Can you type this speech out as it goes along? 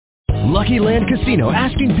Lucky Land Casino,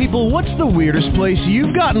 asking people, what's the weirdest place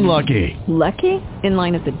you've gotten lucky? Lucky? In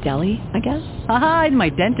line at the deli, I guess? Aha, in my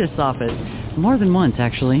dentist's office. More than once,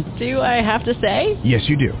 actually. Do I have to say? Yes,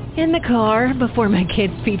 you do. In the car before my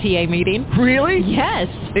kids' PTA meeting. Really? Yes.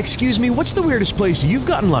 Excuse me, what's the weirdest place you've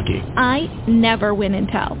gotten lucky? I never win and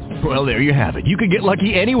tell. Well, there you have it. You can get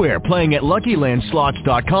lucky anywhere, playing at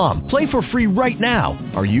LuckyLandSlots.com. Play for free right now.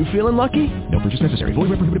 Are you feeling lucky? No purchase necessary. Void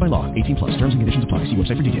where prohibited by law. 18 plus. Terms and conditions apply. See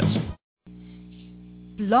website for details.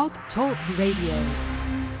 Blog Talk Radio.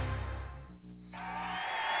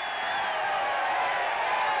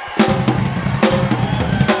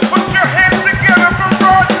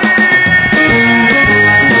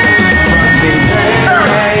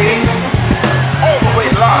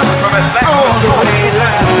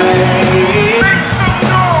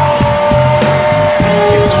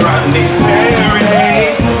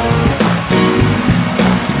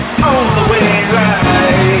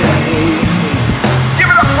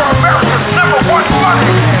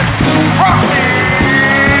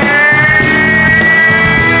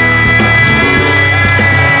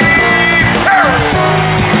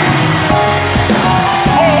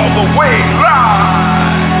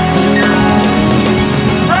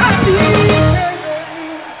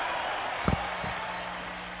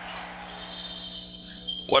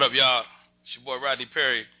 What up, y'all? It's your boy Rodney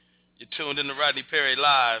Perry. You're tuned in to Rodney Perry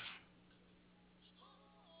Live.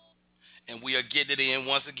 And we are getting it in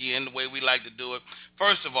once again the way we like to do it.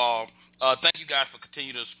 First of all, thank you guys for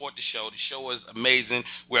continuing to support the show. The show is amazing.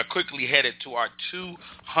 We're quickly headed to our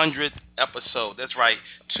 200th episode. That's right,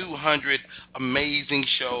 200 amazing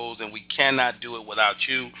shows, and we cannot do it without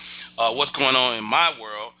you. What's going on in my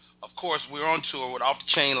world? Of course, we're on tour with Off the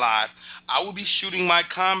Chain Live. I will be shooting my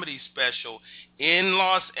comedy special in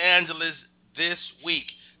Los Angeles this week.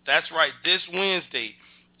 That's right, this Wednesday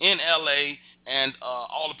in L.A., and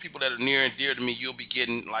all the people that are near and dear to me, you'll be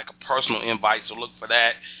getting like a personal invite, so look for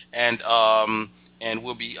that. And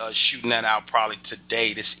we'll be shooting that out probably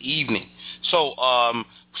today, this evening. So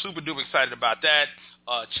super duper excited about that.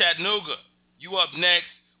 Chattanooga, you up next.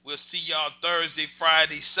 We'll see y'all Thursday,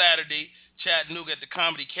 Friday, Saturday. Chattanooga at the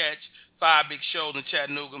Comedy Catch. 5 big shows in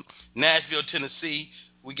Chattanooga. Nashville, Tennessee.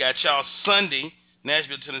 We got y'all Sunday,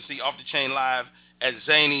 Nashville, Tennessee, Off the Chain Live at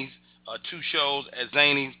Zany's. 2 shows at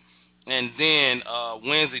Zany's. And then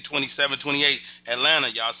Wednesday, 27, 28, Atlanta.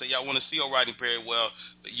 Y'all say y'all want to see Rodney Perry. Well,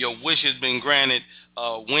 your wish has been granted.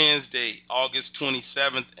 Wednesday, August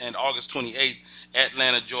 27th and August 28th,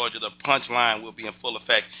 Atlanta, Georgia. The punchline will be in full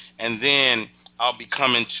effect. And then I'll be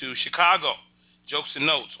coming to Chicago. Jokes and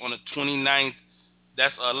Notes on the 29th.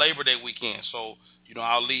 That's Labor Day weekend. So,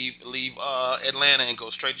 I'll leave Atlanta and go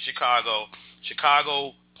straight to Chicago.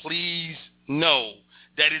 Chicago, please know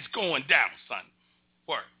that it's going down, son.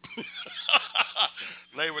 Work.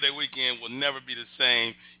 Labor Day weekend will never be the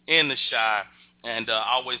same in the Chi. And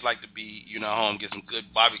I always like to be, home, get some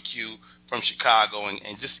good barbecue from Chicago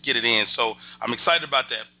and just get it in. So I'm excited about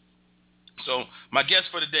that. So my guest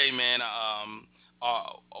for today, man,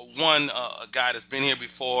 a guy that's been here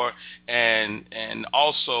before, and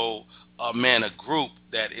also a group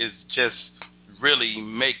that is just really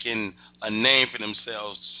making a name for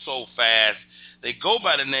themselves so fast. They go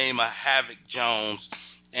by the name of Havok Jones,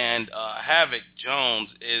 and Havok Jones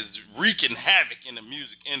is wreaking havoc in the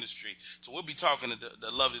music industry. So we'll be talking to the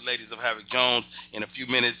lovely ladies of Havok Jones in a few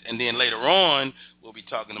minutes, and then later on we'll be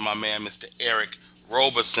talking to my man, Mr. Eric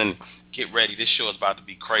Roberson. Get ready. This show is about to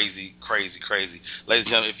be crazy, crazy, crazy. Ladies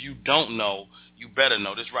and gentlemen, if you don't know, you better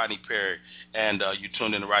know. This is Rodney Perry, and you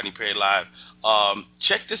tuned in to Rodney Perry Live.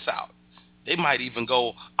 Check this out. They might even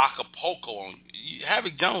go Acapulco on you.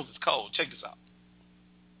 Havok Jones is cold. Check this out.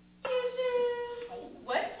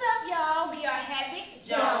 What's up, y'all? We are Havok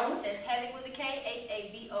Jones. That's Havok with a K,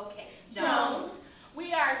 H-A-V-O-K. Jones.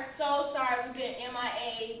 We are so sorry we've been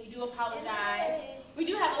MIA. We do apologize. We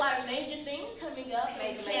do have a lot of major things coming up,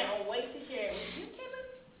 and we can't wait to share it with you, Kimmy.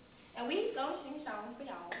 And we gonna sing songs for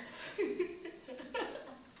y'all.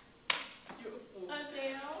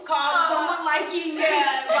 Call someone like you.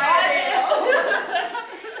 Yeah, right.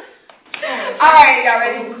 All right, y'all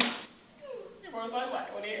ready?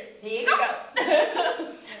 Here you go.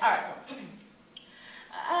 All right.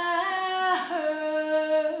 I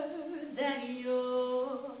heard that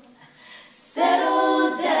you're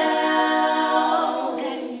settled down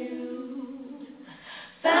and you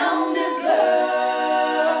found a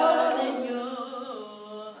girl and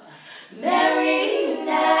you're married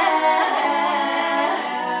now.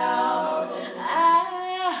 I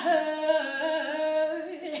heard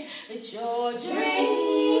that your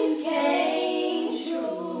dreams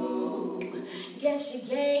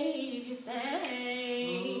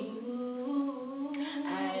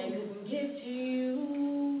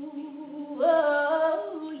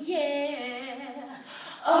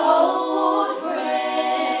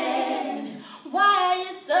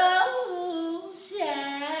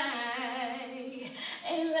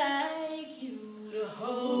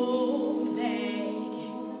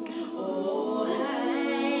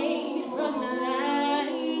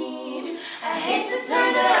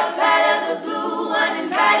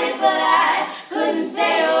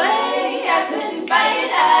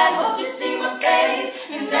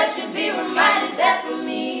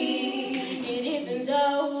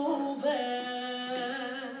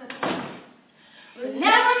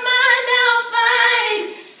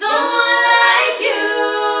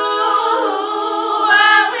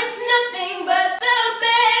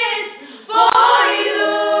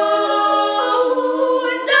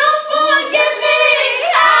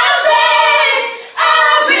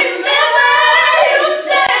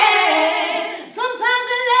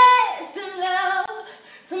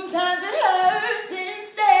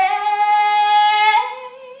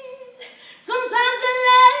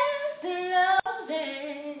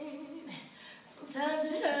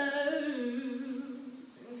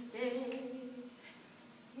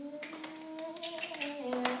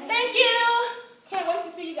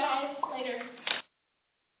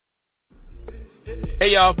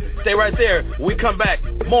Hey, y'all, stay right there. When we come back,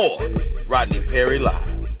 more Rodney Perry Live.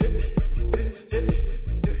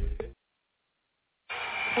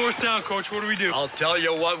 Fourth down, Coach. What do we do? I'll tell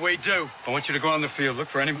you what we do. I want you to go on the field. Look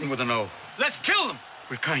for anyone with an O. Let's kill them.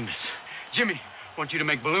 With kindness. Jimmy, I want you to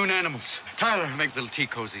make balloon animals. Tyler, make little tea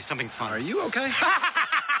cozy. Something fun. Are you okay?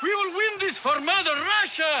 We will win this for Mother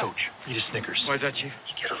Russia. Coach, eat a Snickers. Why is that, Chief?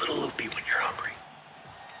 You get a little loopy when you're hungry.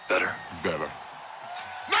 Better.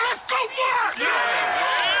 Now let's go for it!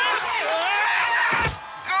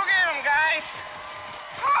 Go get him, guys.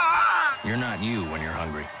 You're not you when you're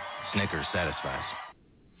hungry. Snickers satisfies.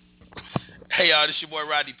 Hey, y'all, this is your boy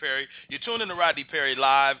Rodney Perry. You're tuned in to Rodney Perry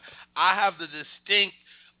Live. I have the distinct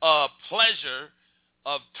pleasure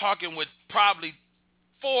of talking with probably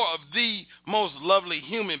 4 of the most lovely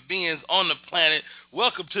human beings on the planet.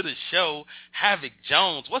 Welcome to the show, Havok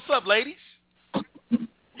Jones. What's up, ladies?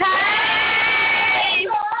 Hey!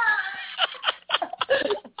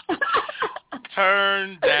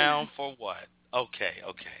 Turn down for what? Okay.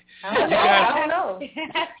 I don't know.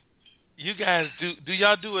 You guys, do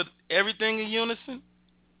y'all do it everything in unison?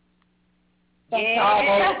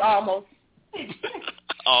 Yeah. Almost.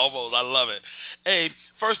 Almost. I love it. Hey,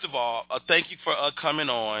 first of all, thank you for coming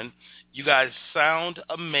on. You guys sound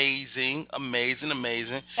amazing.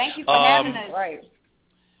 Thank you for having us. Right.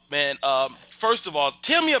 Man, first of all,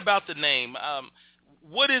 tell me about the name.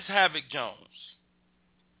 What is Havok Jones?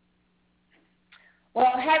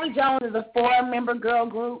 Well, Havok Jones is a 4-member girl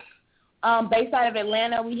group based out of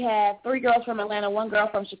Atlanta. We have 3 girls from Atlanta, 1 girl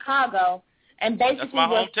from Chicago. And basically, that's my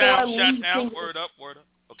hometown. Shout out. Word up.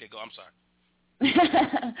 Okay, go. I'm sorry.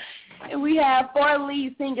 We have 4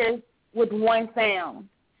 lead singers with 1 sound.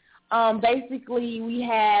 Basically, we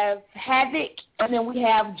have Havok, and then we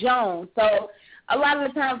have Jones. So a lot of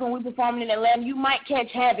the times when we're performing in Atlanta, you might catch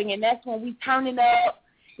Havok, and that's when we turn it up.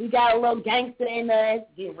 We got a little gangster in us,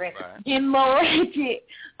 getting more ratchet.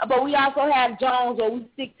 But we also have Jones, where we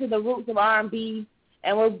stick to the roots of R&B,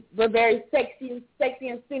 and we're very sexy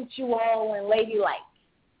and sensual and ladylike.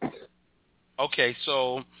 Okay,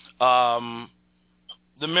 so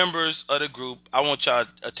the members of the group, I want y'all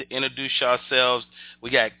to introduce yourselves. We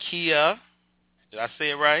got Kia. Did I say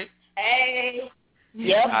it right? Hey.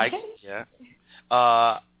 Yep. Hi, yeah.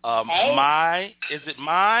 Hey. Is it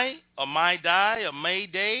My or My Die or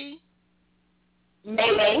Mayday?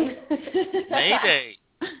 Mayday. Mayday.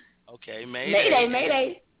 Okay, Mayday.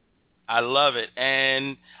 Mayday. I love it.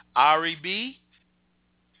 And Ari B?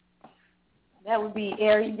 That would be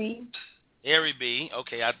Ari B. Ari B.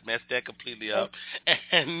 Okay, I messed that completely up.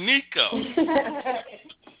 And Nico.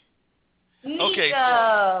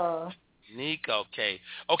 Nico.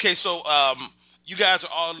 Okay, so you guys are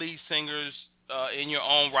all lead singers in your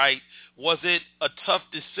own right. Was it a tough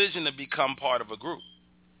decision to become part of a group?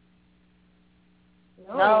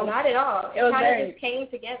 No, not at all. It kind of just came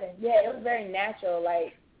together. Yeah, it was very natural,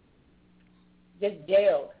 like just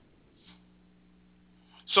gelled.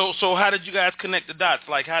 So how did you guys connect the dots?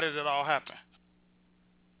 Like, how did it all happen?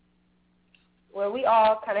 Well, we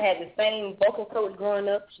all kind of had the same vocal coach growing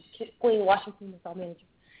up. She's Queen Washington, that's our manager.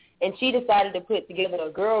 And she decided to put together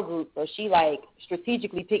a girl group, so she, like,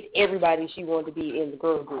 strategically picked everybody she wanted to be in the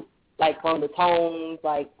girl group. Like, from the tones,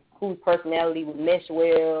 like, whose personality would mesh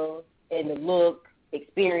well, and the look,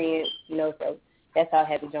 experience, so that's how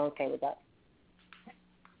Havok Jones came about.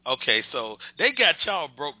 Okay, so they got y'all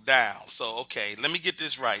broke down. So, okay, let me get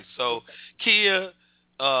this right. So, Kia,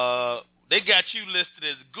 they got you listed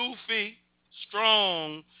as goofy,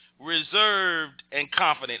 strong, reserved, and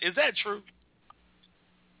confident. Is that true?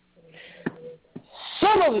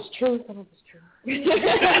 Some of it's true, some of it's true.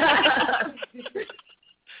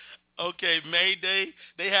 Okay, Mayday,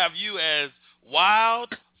 they have you as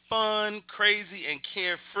wild, fun, crazy, and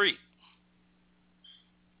carefree.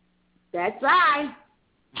 That's right.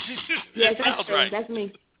 Yes, that's true. Right. That's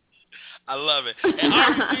me. I love it. And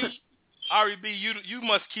Ari B, you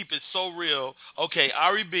must keep it so real. Okay,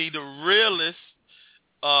 Ari B, the realest,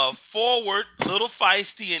 forward, little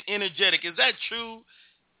feisty, and energetic. Is that true,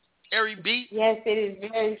 Ari B? Yes, it is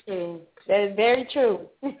very true. That is very true.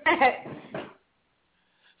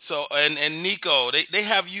 So, and Nico, they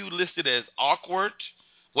have you listed as awkward.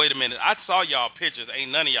 Wait a minute. I saw y'all pictures.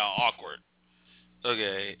 Ain't none of y'all awkward.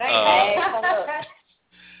 Okay.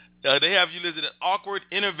 They have you listed as awkward,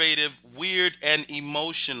 innovative, weird, and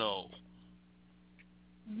emotional.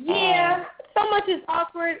 Yeah, so much is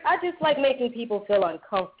awkward. I just like making people feel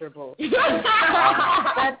uncomfortable.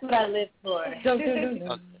 That's what I live for.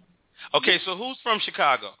 Okay, so who's from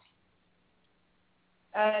Chicago?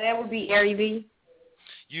 That would be Ari B.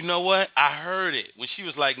 You know what? I heard it. When she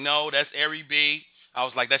was like, no, that's Ari B, I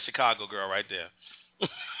was like, that's Chicago girl right there.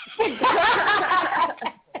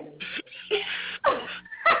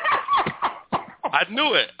 I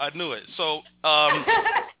knew it. So, I'm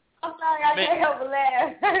sorry, I can't help but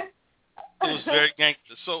laugh. It was very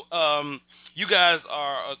gangster. So, you guys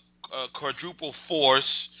are a quadruple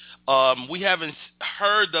force. We haven't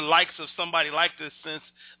heard the likes of somebody like this since,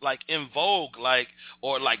 like, In Vogue,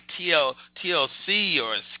 or TLC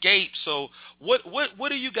or Escape. So, what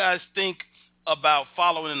do you guys think about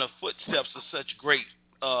following in the footsteps of such great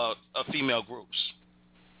female groups?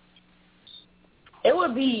 It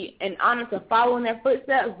would be an honor to follow in their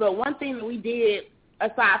footsteps, but one thing that we did,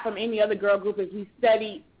 aside from any other girl group, is we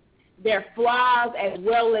studied their flaws as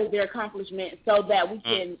well as their accomplishments so that we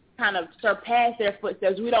can kind of surpass their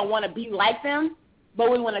footsteps. We don't want to be like them,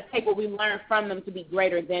 but we want to take what we learned from them to be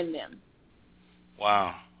greater than them.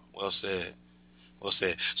 Wow. Well said.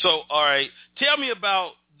 So, all right, tell me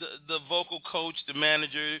about the vocal coach, the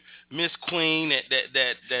manager, Miss Queen,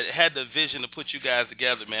 that had the vision to put you guys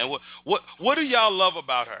together, man. What do y'all love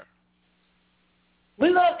about her? We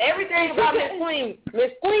love everything about Miss Queen.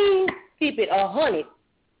 Miss Queen keep it 100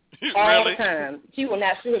 all the time. She will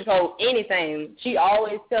not sugarcoat anything. She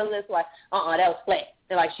always tells us like, that was flat.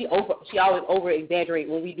 And like she always over exaggerate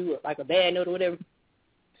when we do like a bad note or whatever.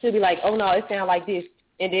 She'll be like, oh no, it sounds like this,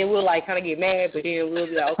 and then we'll like kind of get mad, but then we'll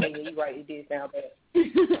be like, okay, yeah, you're right, it did sound bad.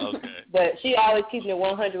 Okay. But she always keeping it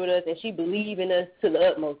 100 with us, and she believes in us to the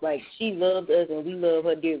utmost. Like, she loves us, and we love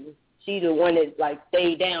her dearly. She's the one that, like,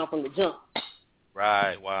 stayed down from the jump.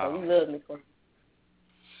 Right, wow. So we love Miss Queen.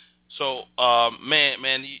 So,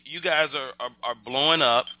 man, you guys are blowing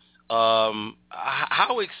up.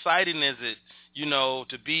 How exciting is it,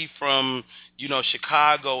 to be from,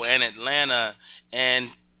 Chicago and Atlanta and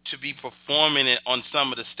to be performing it on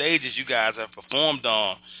some of the stages you guys have performed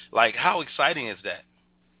on? Like, how exciting is that?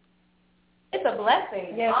 It's a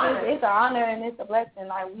blessing. Yes, it's an honor and it's a blessing.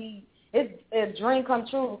 Like, it's a dream come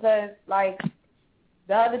true because, like,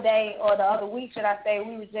 the other day or the other week, should I say,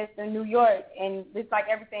 we were just in New York, and it's like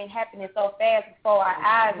everything happening so fast before our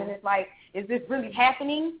eyes, and it's like, is this really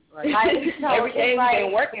happening? Right. Like, everything's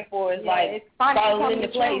been working for us, it's finally falling into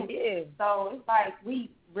place. Yeah. So it's like we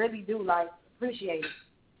really do like appreciate it.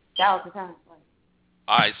 1,000 times.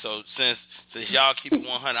 All right, so since y'all keep it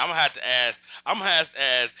 100, I'm gonna have to ask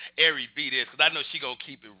Ari B this because I know she gonna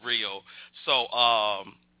keep it real. So,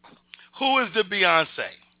 who is the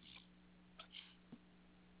Beyonce?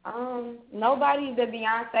 Nobody's the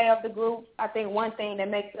Beyonce of the group. I think one thing that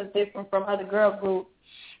makes us different from other girl groups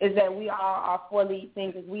is that we all are 4 lead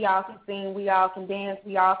singers. We all can sing, we all can dance,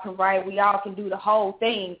 we all can write, we all can do the whole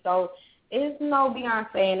thing. So there's no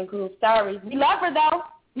Beyonce in the group. Sorry. We love her though.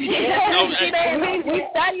 We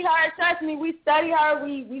studied her. Trust me, we studied her.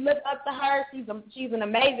 We look up to her. She's an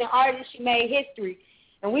amazing artist. She made history.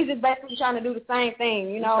 And we just basically trying to do the same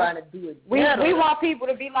thing, We're trying to do it. We want people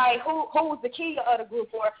to be like, who's the key of the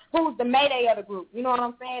group, or who's the mayday of the group? You know what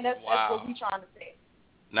I'm saying? That's what we trying to say.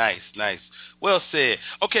 Nice. Well said.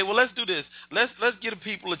 Okay, well, let's do this. Let's give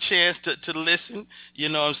people a chance to listen. You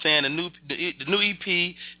know what I'm saying? The new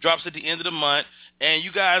EP drops at the end of the month, and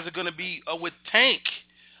you guys are gonna be with Tank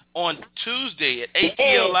on Tuesday at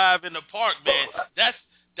ATL Live in the Park, man.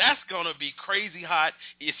 That's gonna be crazy hot.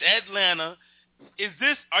 It's Atlanta.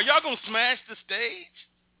 Are y'all gonna smash the stage?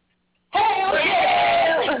 Hell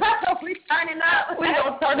yeah! We turning up. We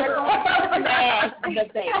gonna turn it on.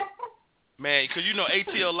 Man, because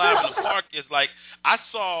ATL Live in the Park is like I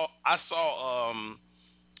saw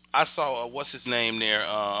what's his name there.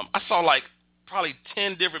 I saw like probably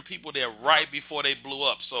 10 different people there right before they blew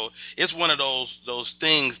up. So it's one of those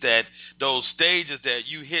things those stages that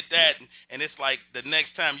you hit that, and it's like the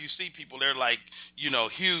next time you see people, they're like,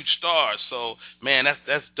 huge stars. So, man,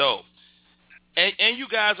 that's dope. And you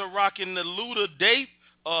guys are rocking the Luda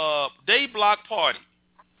Day Block Party.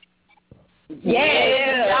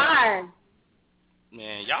 Yeah.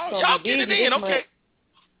 Man, y'all get it in, okay.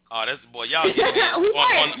 Oh, that's boy, y'all get it in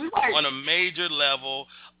on a major level.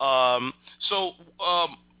 So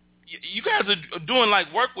you guys are doing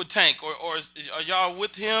like work with Tank, or are y'all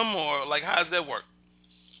with him, or like how does that work?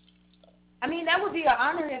 I mean, that would be an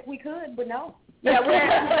honor if we could, but no. Yeah,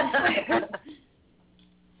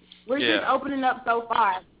 we're just opening up so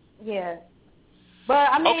far. Yeah, but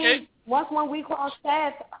I mean, once 1 week cross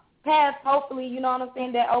paths, hopefully, you know what I'm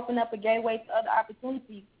saying, that open up a gateway to other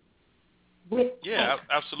opportunities.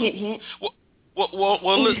 Absolutely.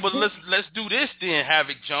 Well, let's do this then,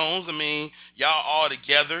 Havok Jones. I mean, y'all all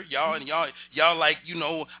together, y'all like,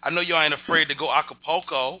 I know y'all ain't afraid to go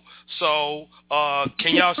Acapulco. So,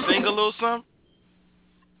 can y'all sing a little something?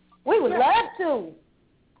 We would love to.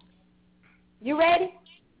 You ready?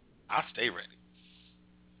 I'll stay ready.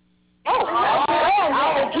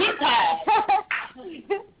 Oh, get that.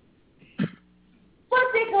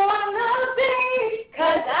 What's it gonna be?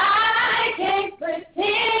 'Cause I can't pretend.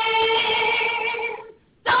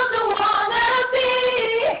 Don't you wanna be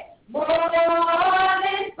more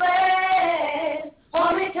than friends?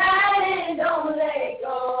 Hold me tight and don't let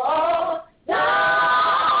go.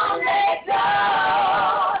 Don't let go.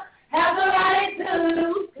 Have the right to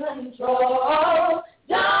lose control.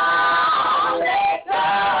 Don't let go.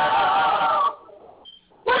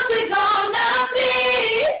 What's it gonna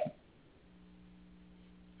be?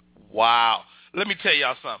 Wow. Let me tell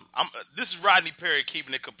y'all something. This is Rodney Perry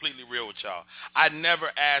keeping it completely real with y'all. I never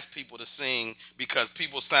ask people to sing because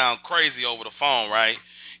people sound crazy over the phone, right?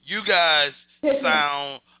 You guys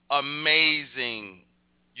sound amazing.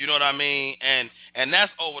 You know what I mean? And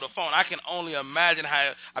that's over the phone. I can only imagine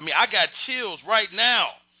how, I got chills right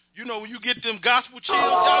now. You know, when you get them gospel chills,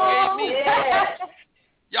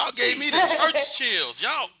 y'all gave me the church chills.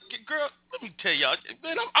 Y'all, girl, let me tell y'all,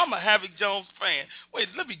 man, I'm a Havok Jones fan. Wait,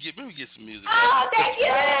 let me get some music. Oh, thank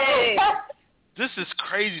you. This is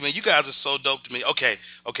crazy, man. You guys are so dope to me. Okay,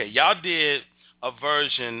 y'all did a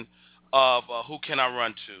version of Who Can I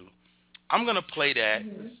Run To? I'm going to play that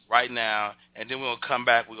right now, and then we're going to come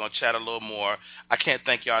back. We're going to chat a little more. I can't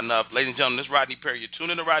thank y'all enough. Ladies and gentlemen, this is Rodney Perry. You're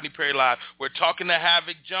tuning to Rodney Perry Live. We're talking to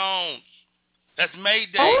Havok Jones. That's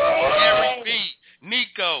Mayday, Harry B,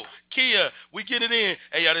 Nico, Kia. We get it in.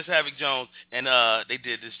 Hey, y'all, this is Havok Jones, and they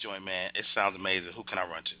did this joint, man. It sounds amazing. Who Can I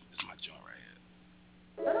Run To? This is my joint right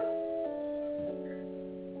here.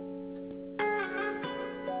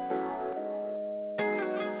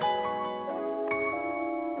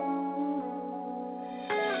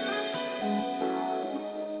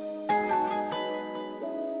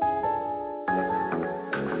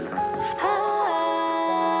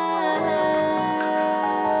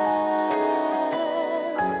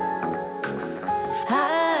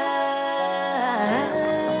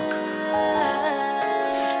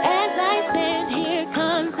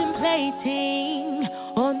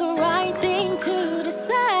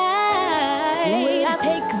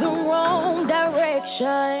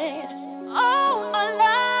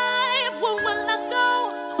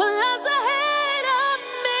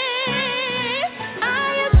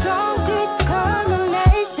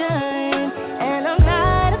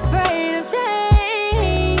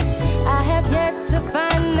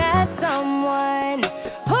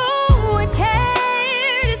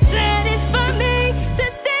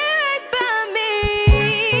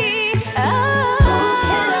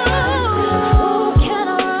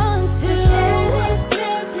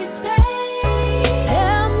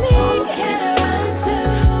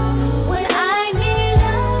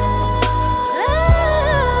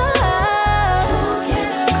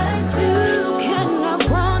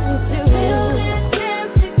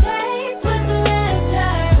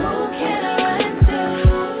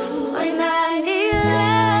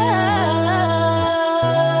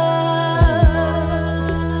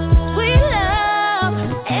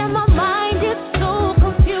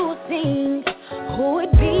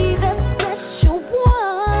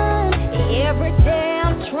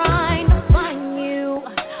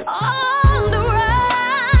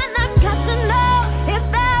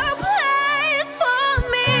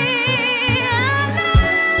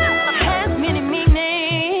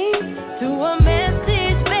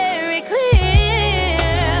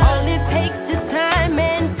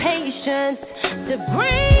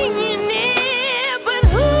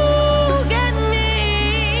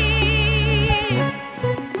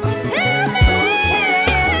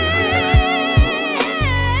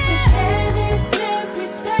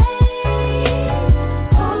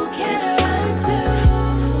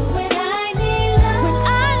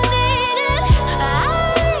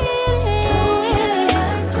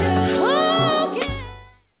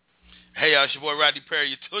 It's your boy Rodney Perry.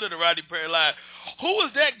 You're tuned to the Rodney Perry Live. Who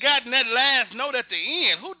was that got in that last note at the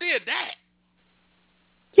end? Who did that?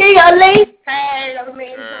 Kia Lee. Hey, that was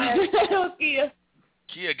me. Kia.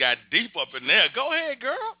 Kia got deep up in there. Go ahead,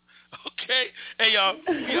 girl. Okay. Hey, y'all.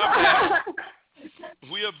 We are back.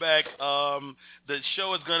 We are back. The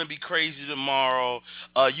show is going to be crazy tomorrow.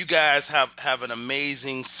 You guys have an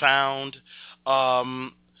amazing sound.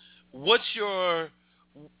 What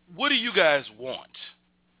do you guys want?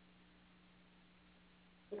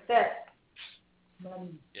 Success.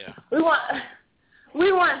 Yeah. We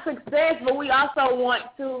want success, but we also want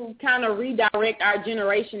to kind of redirect our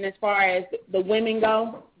generation as far as the women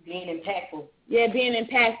go. Being impactful. Yeah, being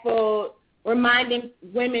impactful, reminding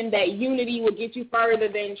women that unity will get you further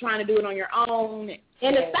than trying to do it on your own.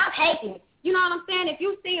 And to stop hating. You know what I'm saying? If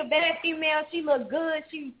you see a bad female, she look good,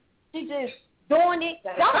 she just doing it.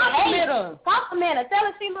 Don't Compliment hate. her. Compliment her. Tell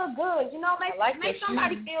her she look good. You know, make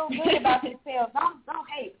somebody feel good about themselves. Don't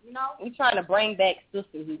hate. You know. We're trying to bring back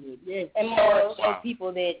sisterhood, and more show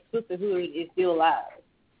people that sisterhood is still alive.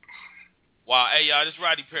 Wow, hey y'all, this is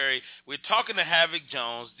Rodney Perry. We're talking to Havok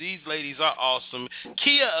Jones. These ladies are awesome.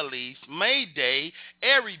 Kia Elise, Mayday,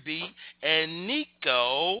 Ari B, and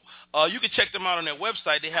Nico. You can check them out on their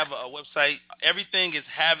website. They have a website. Everything is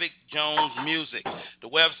Havok Jones Music. The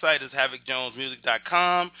website is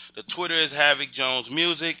HavokJonesMusic.com. The Twitter is Havok Jones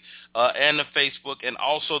Music, and the Facebook, and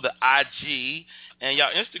also the IG. And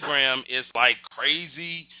y'all Instagram is like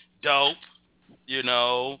crazy dope. You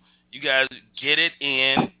know, you guys get it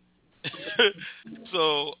in.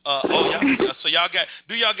 So, y'all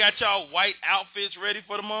got y'all white outfits ready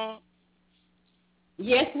for tomorrow?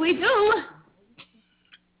 Yes, we do.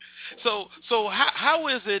 So how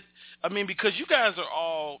is it? I mean, because you guys are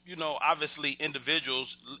all, you know, obviously individuals.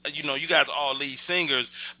 You know, you guys are all lead singers,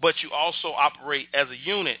 but you also operate as a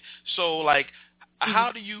unit. So, like,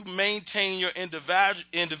 how do you maintain your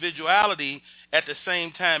individuality at the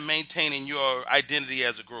same time maintaining your identity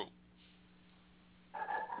as a group?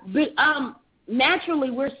 But naturally,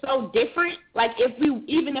 we're so different. Like,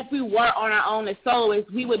 even if we were on our own as soloists,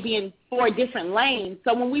 we would be in 4 different lanes.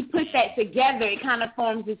 So when we put that together, it kind of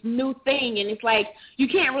forms this new thing. And it's like, you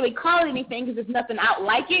can't really call it anything because there's nothing out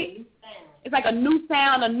like it. It's like a new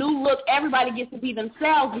sound, a new look. Everybody gets to be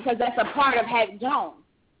themselves because that's a part of Havok Jones.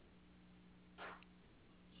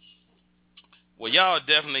 Well, y'all are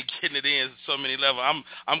definitely getting it in so many levels.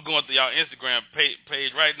 I'm going through y'all Instagram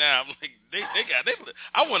page right now. I'm like,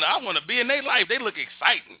 I want to be in their life. They look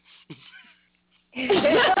exciting.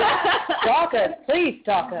 Talk us, please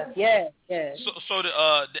talk us. Yeah. So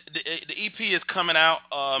the EP is coming out.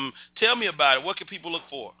 Tell me about it. What can people look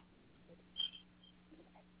for?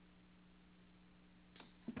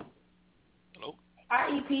 Hello. Our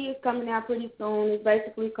EP is coming out pretty soon.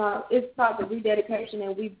 It's called The Rededication,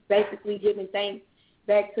 and we basically giving thanks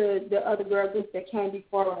back to the other girl groups that came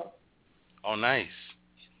before us. Oh, nice.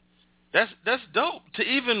 That's dope to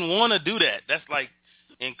even want to do that. That's like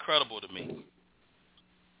incredible to me.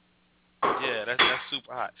 Yeah, that's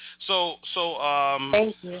super hot. So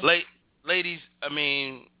thank you. Ladies, I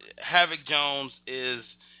mean, Havok Jones is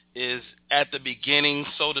at the beginning,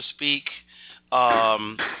 so to speak.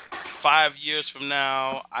 5 years from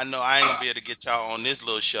now, I know I ain't gonna be able to get y'all on this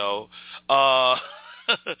little show.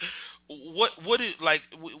 What is, like,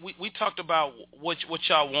 we talked about what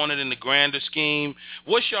y'all wanted in the grander scheme.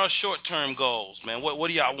 What's y'all short term goals, man? What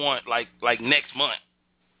do y'all want like next month?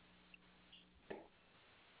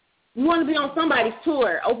 We want to be on somebody's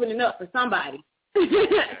tour, opening up for somebody.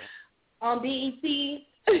 On BET,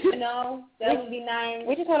 you know, that would be nice.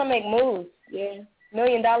 We just want to make moves. Yeah. $1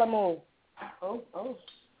 million moves. Oh.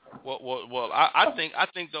 Well, I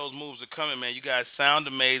think those moves are coming, man. You guys sound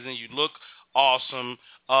amazing. You look awesome.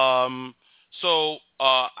 So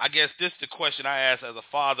I guess this is the question I asked as a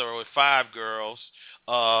father with 5 girls.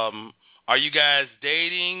 Are you guys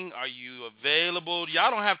dating? Are you available? Y'all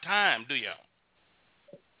don't have time, do y'all?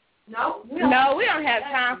 No, we don't have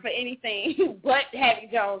time for anything but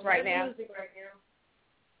Havok Jones right now.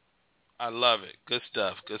 I love it. Good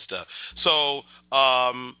stuff. So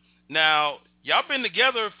now y'all been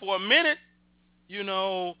together for a minute. You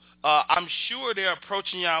know, I'm sure they're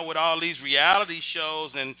approaching y'all with all these reality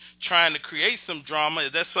shows and trying to create some drama.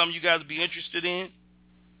 Is that something you guys would be interested in?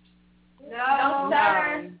 No,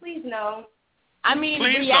 sir. Please no. I mean, the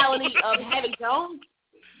reality of Havok Jones.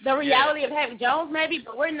 The reality of Havok Jones, maybe,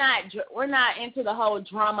 but we're not into the whole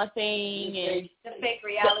drama thing and the fake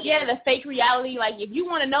reality. Yeah, the fake reality. Like, if you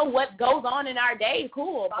want to know what goes on in our day,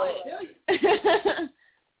 cool. But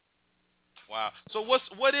wow. So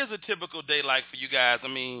what is a typical day like for you guys? I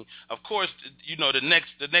mean, of course, you know, the next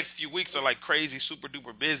few weeks are like crazy, super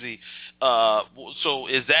duper busy. So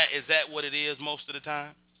is that what it is most of the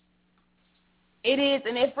time? It is,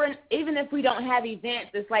 and even if we don't have events,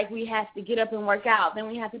 it's like we have to get up and work out. Then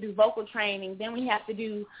we have to do vocal training. Then we have to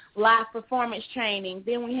do live performance training.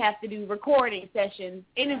 Then we have to do recording sessions,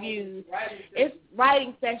 interviews. It's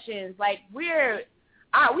writing sessions. Like, we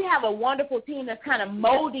have a wonderful team that's kind of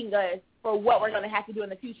molding us for what we're going to have to do in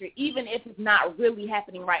the future, even if it's not really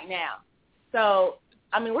happening right now. So,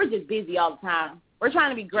 I mean, we're just busy all the time. We're trying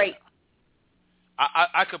to be great.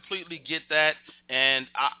 I completely get that, and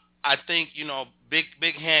I think, you know,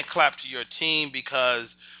 big hand clap to your team because,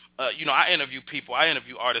 you know, I interview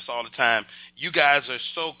artists all the time. You guys are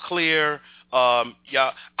so clear. Y'all,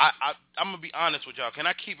 I'm going to be honest with y'all. Can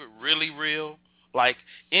I keep it really real? Like,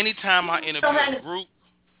 anytime I interview a group,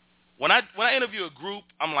 when I interview a group,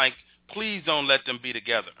 I'm like, please don't let them be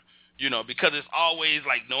together. because it's always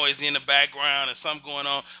like noisy in the background and something going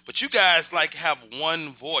on. But you guys like have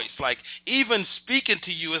one voice. Like even speaking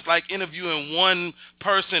to you is like interviewing one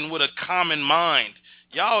person with a common mind.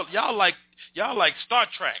 Y'all like Star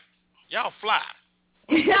Trek. Y'all fly.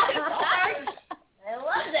 I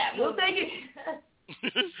love that movie. We'll take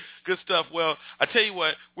it. Good stuff. Well, I tell you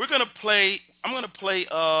what, I'm gonna play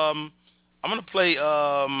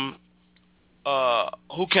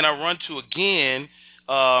Who Can I Run To again?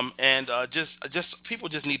 And just people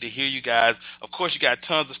just need to hear you guys. Of course, you got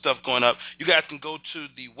tons of stuff going up. You guys can go to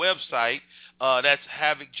the website. That's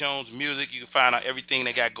Havok Jones Music. You can find out everything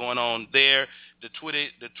they got going on there. The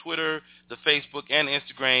Twitter, the Facebook, and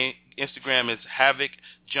Instagram is Havok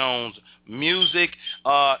Jones Music.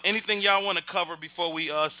 Anything y'all want to cover before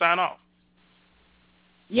we sign off?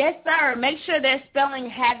 Yes, sir. Make sure they're spelling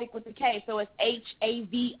Havok with a K. So it's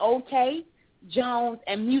Havok, Jones,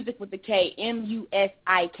 and Music with a K,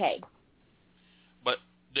 Musik. But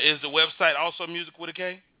is the website also Music with a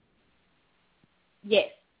K? Yes.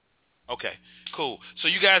 Okay, cool. So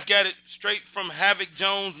you guys got it straight from Havok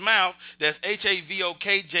Jones' mouth. That's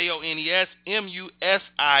HAVOK JONES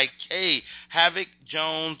Havok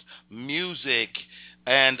Jones Music.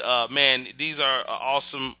 And man, these are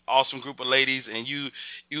an awesome group of ladies. And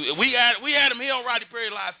we had them here on Rodney Perry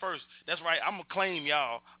Live first. That's right. I'm gonna claim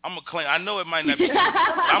y'all. I know it might not be true.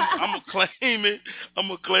 I'm gonna claim it. I'm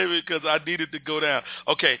gonna claim it because I needed to go down.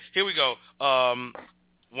 Okay, here we go.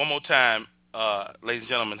 One more time. Ladies and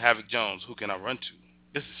gentlemen, Havok Jones, Who Can I Run To?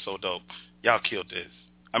 This is so dope. Y'all killed this.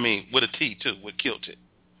 I mean, with a T, too. With killed it.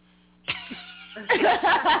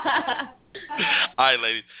 All right,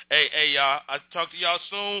 ladies. Hey, y'all. I'll talk to y'all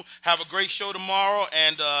soon. Have a great show tomorrow,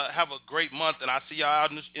 and have a great month. And I'll see y'all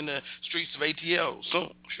out in the streets of ATL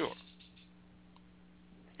soon. Sure.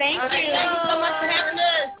 Thank you. Thank you so much for having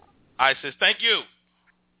us. All right, sis. Thank you.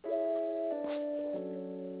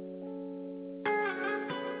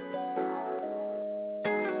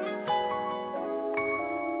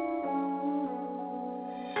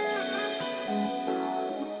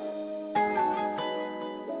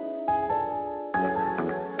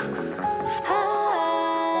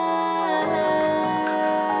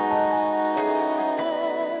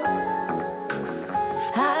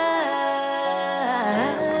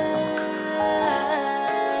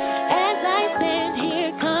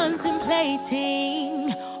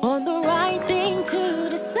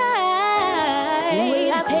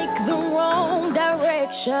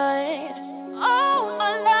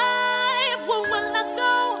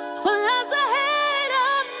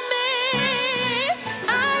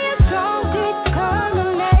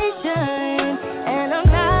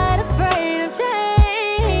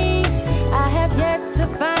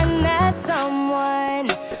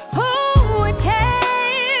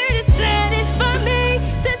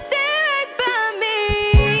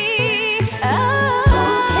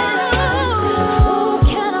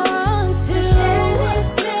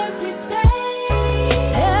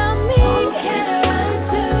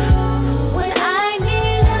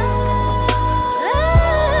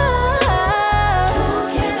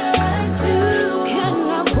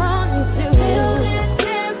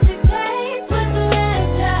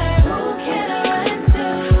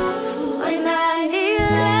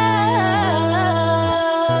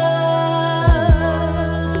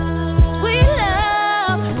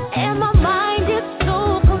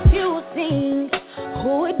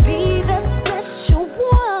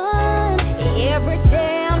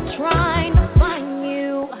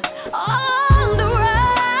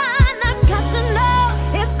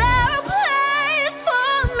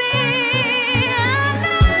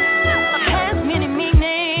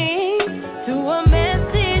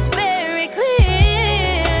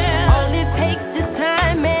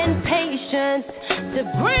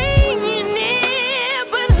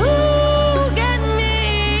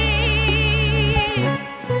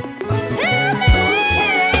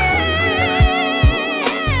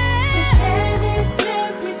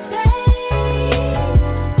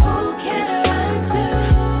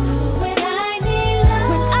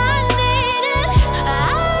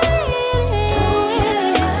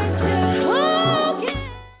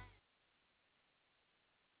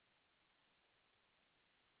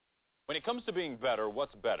 When it comes to being better,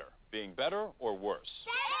 what's better? Being better or worse?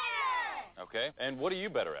 Better! Okay, and what are you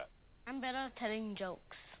better at? I'm better at telling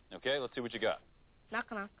jokes. Okay, let's see what you got.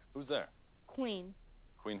 Knock, knock. Who's there? Queen.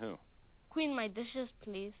 Queen who? Queen, my dishes,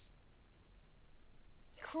 please.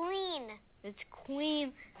 Queen. It's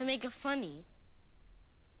Queen to make it funny.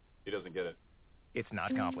 He doesn't get it. It's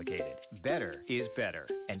not complicated. Better is better.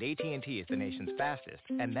 And AT&T is the nation's fastest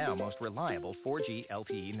and now most reliable 4G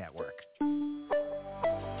LTE network.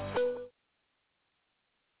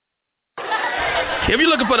 If you're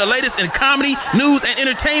looking for the latest in comedy, news, and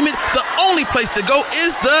entertainment, the only place to go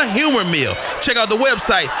is the Humor Mill. Check out the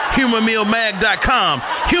website, humormillmag.com.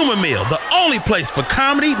 Humor Mill, the only place for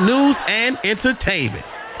comedy, news, and entertainment.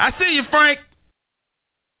 I see you, Frank.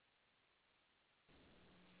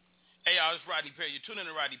 Hey, y'all, it's Rodney Perry. You're tuning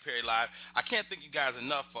in to Rodney Perry Live. I can't thank you guys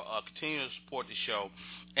enough for continuing to support the show.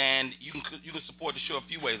 And you can support the show a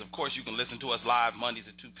few ways. Of course, you can listen to us live Mondays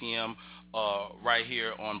at 2 p.m. Right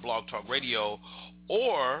here on Blog Talk Radio.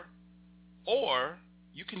 Or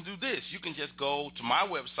you can do this. You can just go to my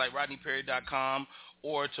website, rodneyperry.com,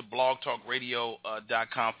 or to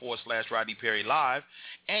blogtalkradio.com/Rodney Perry Live,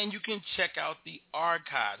 and you can check out the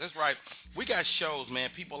archives. That's right. We got shows,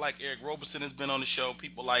 man. People like Eric Roberson has been on the show.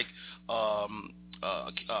 People like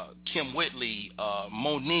Kim Whitley,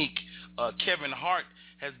 Monique, Kevin Hart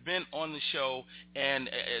has been on the show, and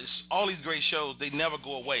all these great shows, they never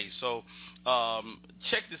go away. So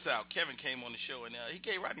check this out. Kevin came on the show, and he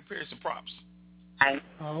gave Rodney Perry some props.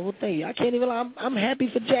 Oh, well, thank you. I can't even lie. I'm happy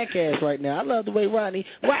for Jackass right now. I love the way Rodney,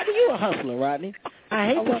 you a hustler, Rodney. I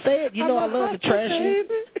hate to say it. You know I love to trash you.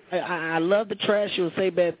 I love to trash you and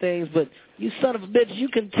say bad things, but you son of a bitch, you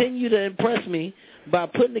continue to impress me by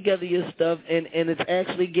putting together your stuff, and it's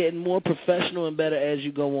actually getting more professional and better as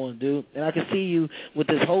you go on, dude. And I can see you with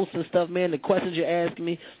this host and stuff, man, the questions you're asking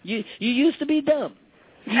me. You used to be dumb.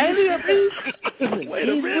 Listen, Wait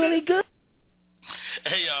a minute. He's really good.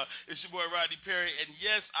 Hey, it's your boy Rodney Perry, and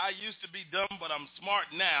yes, I used to be dumb, but I'm smart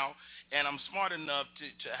now, and I'm smart enough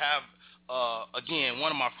to have, again, one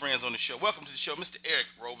of my friends on the show. Welcome to the show, Mr. Eric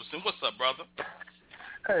Roberson. What's up, brother?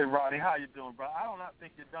 Hey, Rodney, how you doing, bro? I do not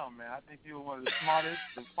think you're dumb, man. I think you're one of the smartest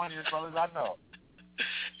and funniest brothers I know.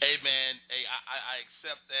 Hey, man, I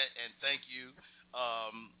accept that, and thank you.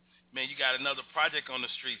 Man, you got another project on the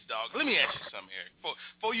streets, dog. Let me ask you something, Eric,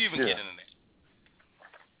 before you even get into that.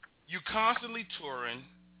 You constantly touring.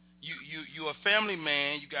 You a family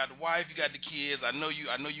man. You got the wife. You got the kids. I know you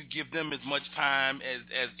give them as much time as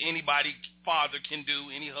anybody father can do,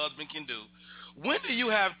 any husband can do. When do you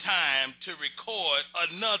have time to record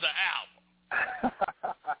another album?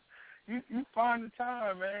 You find the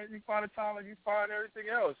time, man. You find the time, and you find everything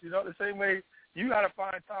else. You know, the same way you got to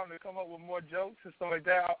find time to come up with more jokes and stuff like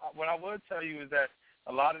that. What I would tell you is that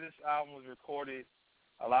a lot of this album was recorded.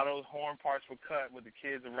 A lot of those horn parts were cut with the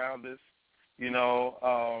kids around us. You know,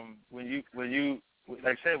 when you like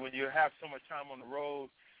I said, when you have so much time on the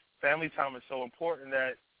road, family time is so important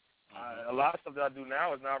that a lot of stuff that I do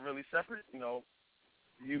now is not really separate. You know,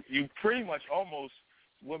 you pretty much almost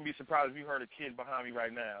wouldn't be surprised if you heard a kid behind me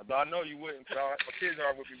right now. Though I know you wouldn't, because my kids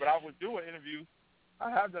are with me. But I would do an interview.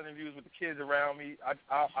 I have done interviews with the kids around me.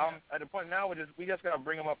 I'm at the point now where we just got to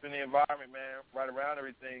bring them up in the environment, man, right around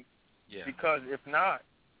everything. Yeah. Because if not,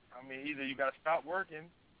 I mean, either you got to stop working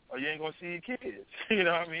or you ain't going to see your kids. You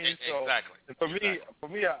know what I mean? Exactly. So for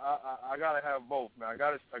me, I got to have both, man. I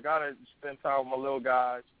got to spend time with my little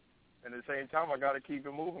guys, and at the same time, I got to keep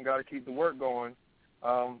it moving, got to keep the work going.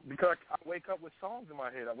 Because I wake up with songs in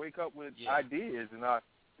my head. I wake up with ideas, and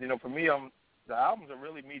for me, the albums are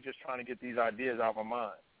really me just trying to get these ideas out of my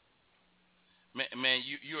mind. Man,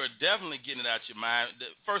 you are definitely getting it out your mind.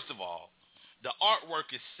 First of all, the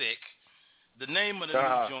artwork is sick. The name of the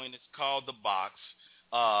new joint is called The Box.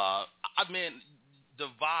 I mean, the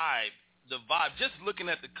vibe, just looking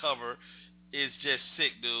at the cover is just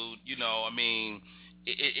sick, dude. You know, I mean,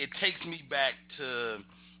 it takes me back to,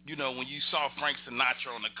 you know, when you saw Frank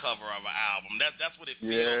Sinatra on the cover of an album. That's what it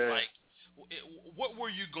feels like. What were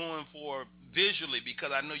you going for visually?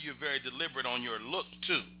 Because I know you're very deliberate on your look,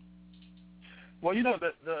 too. Well, you know,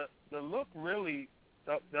 the look really,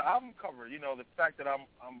 the album cover, you know, the fact that I'm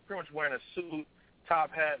pretty much wearing a suit,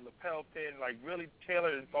 top hat, lapel pin, like really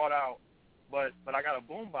tailored and thought out, but I got a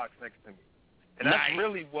boombox next to me. And that's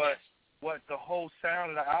really what the whole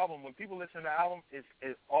sound of the album, when people listen to the album, it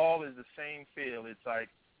all is the same feel. It's like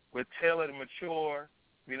we're tailored and mature.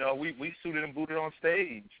 You know, we suited and booted on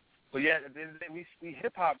stage. But yet, at the end of the day, we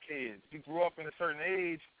hip-hop kids. We grew up in a certain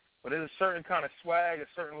age, but there's a certain kind of swag, a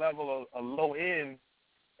certain level of low end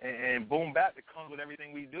and boom bap that comes with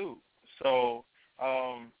everything we do. So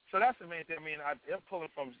that's the main thing. I mean, I'm pulling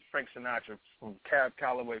from Frank Sinatra, from Cab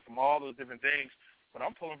Calloway, from all those different things, but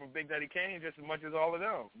I'm pulling from Big Daddy Kane just as much as all of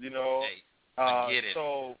them, you know. Hey, I get it.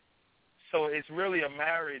 So it's really a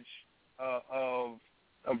marriage of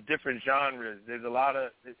different genres. There's a lot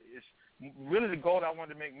of it's really the goal that I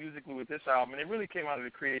wanted to make musically with this album, and it really came out of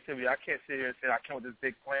the creativity. I can't sit here and say I came with this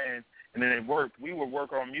big plan and then it worked. We were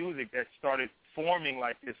working on music that started forming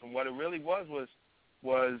like this, and what it really was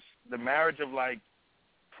the marriage of like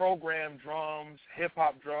programmed drums, hip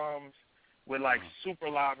hop drums, with like super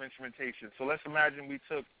live instrumentation. So let's imagine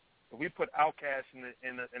if we put Outkast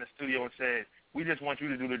in the studio and said, we just want you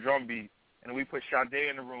to do the drum beat, and we put Sade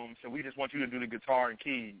in the room, so we just want you to do the guitar and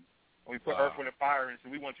keys. And we put Earth, Wind & Fire in, so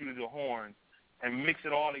we want you to do horns, and mix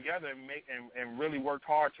it all together and really worked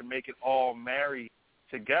hard to make it all marry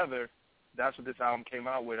together. That's what this album came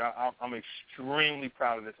out with. I'm extremely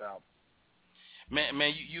proud of this album.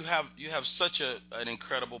 Man, you have such an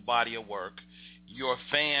incredible body of work. Your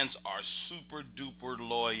fans are super duper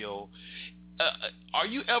loyal. Are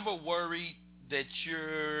you ever worried that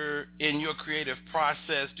you're in your creative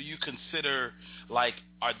process? Do you consider, like,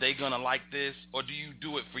 are they gonna like this, or do you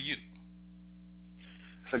do it for you?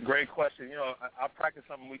 It's a great question. You know, I practice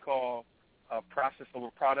something we call process over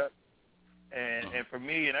product, and for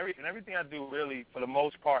me and everything I do, really, for the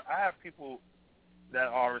most part, I have people that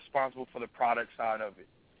are responsible for the product side of it.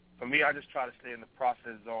 For me, I just try to stay in the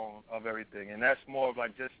process zone of everything, and that's more of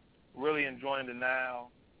like just really enjoying the now,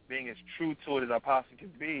 being as true to it as I possibly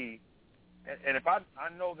can be. And if I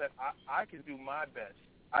know that I can do my best,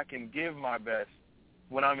 I can give my best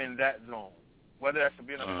when I'm in that zone, whether that's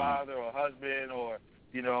being a father or a husband or,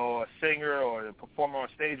 you know, a singer or a performer on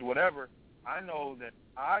stage, whatever. I know that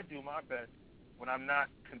I do my best when I'm not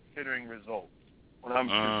considering results, when I'm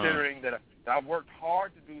considering that I've worked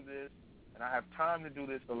hard to do this and I have time to do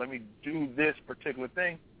this, so let me do this particular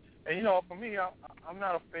thing. And, you know, for me, I'm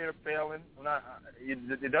not afraid of failing.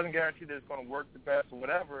 It doesn't guarantee that it's going to work the best or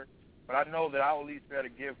whatever, but I know that I will at least be able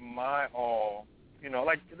to give my all. You know,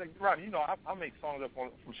 like Rodney, you know, I make songs up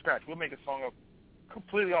from scratch. We'll make a song up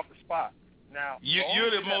completely off the spot. Now,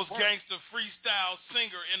 you're the most gangster freestyle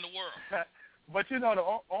singer in the world. But, you know,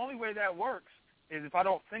 the only way that works is if I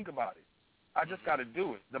don't think about it. I just got to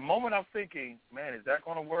do it. The moment I'm thinking, man, is that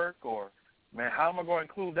going to work? Or, man, how am I going to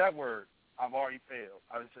include that word? I've already failed.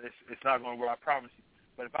 It's not going to work, I promise you.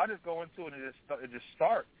 But if I just go into it and it just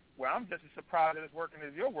start, where I'm just as surprised that it's working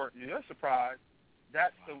as you're surprised,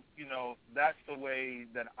 that's the way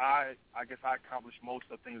that I guess I accomplish most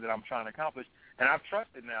of the things that I'm trying to accomplish. And I've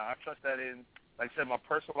trusted now. I trust that in, like I said, my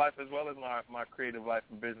personal life as well as my creative life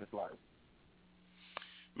and business life.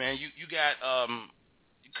 Man, you got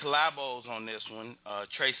collabos on this one.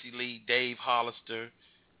 Tracy Lee, Dave Hollister,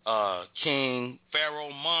 King,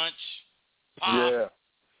 Pharaoh Monch, Pop. Yeah.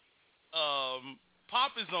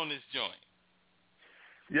 Pop is on this joint.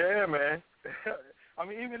 Yeah, man. I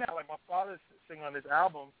mean, even that, like my father singing on this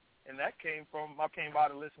album, and that came by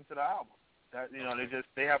to listen to the album. That, you know,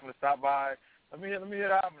 they happened to stop by. Let me hear the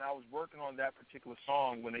album. And I was working on that particular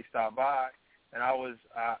song when they stopped by, and I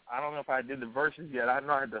don't know if I did the verses yet. I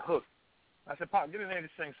know I had the hook. I said, Pop, get in there to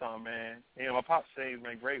sing something, man. You know, my pop sings,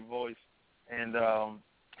 man, great voice, and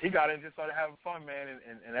he got in and just started having fun, man,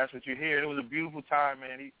 and that's what you hear. It was a beautiful time,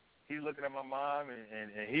 man. He's looking at my mom, and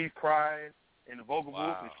he's crying in the vocal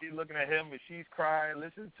booth, and she's looking at him, and she's crying,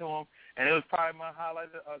 listening to him, and it was probably my highlight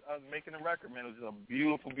of making the record, man. It was a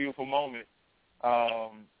beautiful, beautiful moment,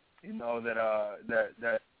 you know,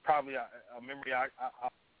 that probably a memory I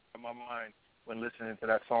in my mind when listening to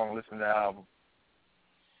that song, listening to that album.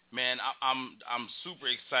 Man, I'm super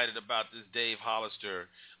excited about this Dave Hollister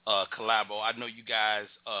collabo. I know you guys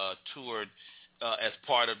toured as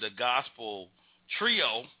part of the gospel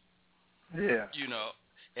trio. Yeah. You know,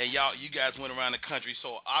 and you guys went around the country,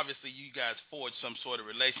 so obviously you guys forged some sort of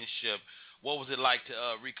relationship. What was it like to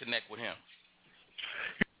reconnect with him?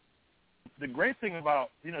 The great thing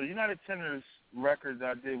about, you know, the United Tenors records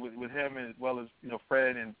I did with him, as well as, you know,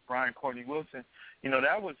 Fred and Brian Courtney Wilson, you know,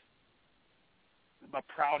 that was my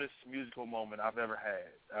proudest musical moment I've ever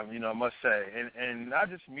had, you know, I must say. And not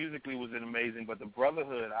just musically was it amazing, but the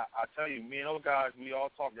brotherhood, I tell you, me and those guys, we all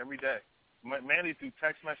talk every day, mainly through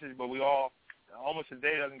text messages, but we all, almost a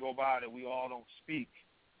day doesn't go by that we all don't speak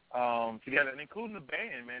together, and including the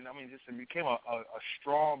band, man. I mean, just it became a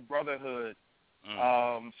strong brotherhood.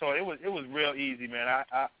 So it was real easy, man.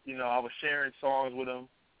 I was sharing songs with him,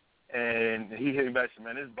 and he hit me back and said,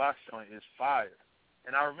 man, this box joint is fire.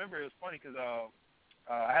 And I remember it was funny because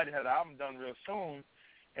I had to have the album done real soon,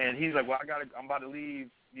 and he's like, well, I'm about to leave,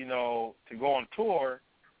 you know, to go on tour.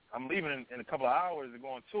 I'm leaving in a couple of hours to go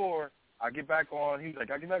on tour. I get back on, he was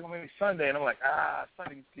like, I'll get back on maybe Sunday. And I'm like,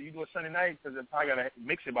 Sunday, can you do a Sunday night? Because I probably got to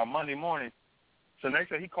mix it by Monday morning. So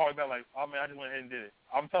next day he called me back like, oh, man, I just went ahead and did it.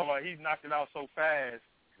 I'm talking about he knocked it out so fast.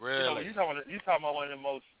 Really? You know, you're talking about one of the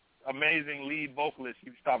most amazing lead vocalists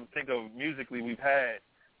you stop and think of musically we've had.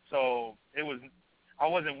 So I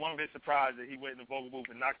wasn't one bit surprised that he went in the vocal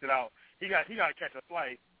booth and knocked it out. He got to catch a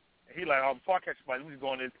flight. And he like, before I catch a flight, let me just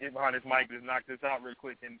go in behind this mic and knock this out real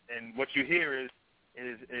quick. And what you hear is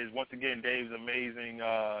once again Dave's amazing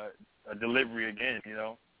delivery again, you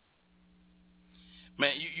know.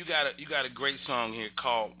 Man, you got a great song here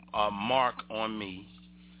called "Mark on Me."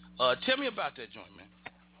 Tell me about that joint, man.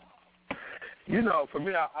 You know, for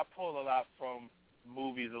me, I pull a lot from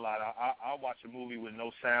movies a lot. I watch a movie with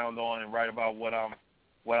no sound on and write about what I'm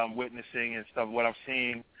witnessing and stuff, what I'm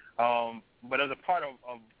seeing. But as a part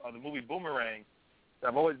of the movie Boomerang, that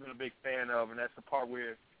I've always been a big fan of, and that's the part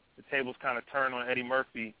where the tables kind of turn on Eddie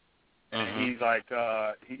Murphy, and he's like,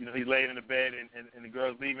 he's laying in the bed, and the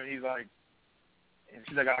girl's leaving. He's like, and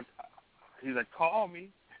she's like, call me.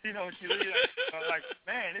 You know, she like,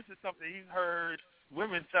 man, this is something he's heard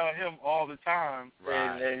women tell him all the time.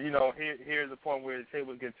 Right. And you know, here's the point where the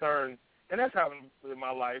tables get turned, and that's happened in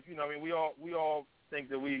my life. You know, I mean, we all think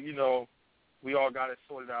that we all got it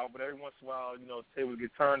sorted out, but every once in a while, you know, tables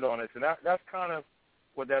get turned on us, and that's kind of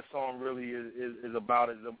what that song really is about.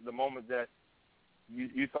 Is the moment that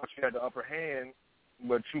you thought you had the upper hand,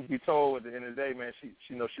 but truth be told, at the end of the day, man,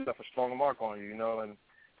 she left a strong mark on you, you know, and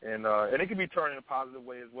it can be turned in a positive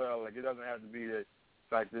way as well. Like, it doesn't have to be that,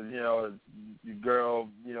 like, the, you know, your girl,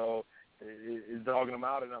 you know, is dogging them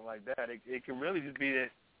out or nothing like that. It can really just be that,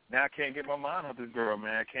 now I can't get my mind off this girl,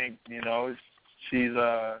 man. I can't, you know, she's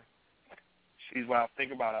what I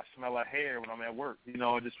think about. I smell her hair when I'm at work, you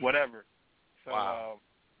know, just whatever. So, wow.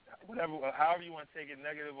 Whatever, however you want to take it,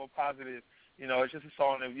 negative or positive, you know, it's just a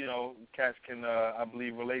song that, you know, cats can, I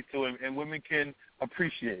believe, relate to, and women can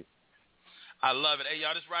appreciate. I love it. Hey,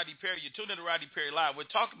 y'all, this is Rodney Perry. You're tuned in to Rodney Perry Live. We're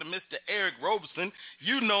talking to Mr. Eric Roberson.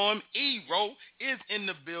 You know him. E-Ro is in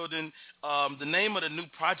the building. The name of the new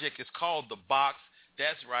project is called The Box.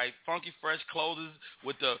 That's right. Funky Fresh Clothes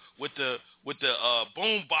with the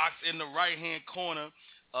boom box in the right-hand corner.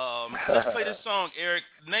 Let's play this song, Eric.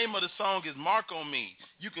 The name of the song is Mark on Me.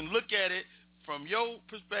 You can look at it from your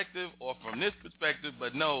perspective or from this perspective,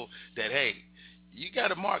 but know that, hey, you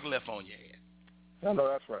got a mark left on your head. I know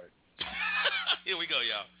that's right. Here we go,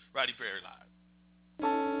 y'all. Rodney Perry Live.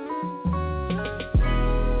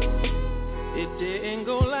 It didn't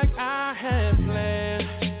go like I had planned.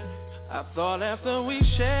 I thought after we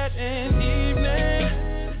shared an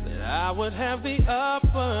evening that I would have the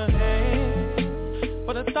upper hand.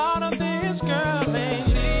 But the thought of this girl ain't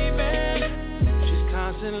leaving. She's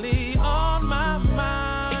constantly on my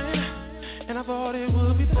mind. And I thought it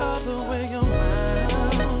would be the other way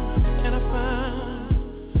around. And I found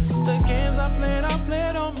the games I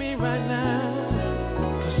played on me right now.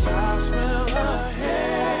 'Cause I smell her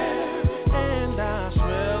hair and I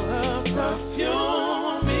smell her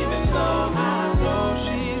perfume, even though I know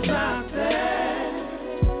she's not there.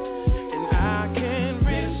 And I can't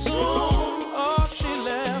resume. Oh, she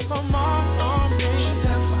left a mark on me. She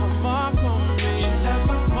left a mark on me. She left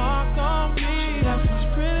a mark on me. She left this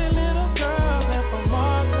pretty little girl left a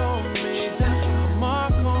mark on me. She left a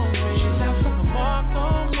mark on me. She left a mark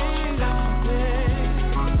on me.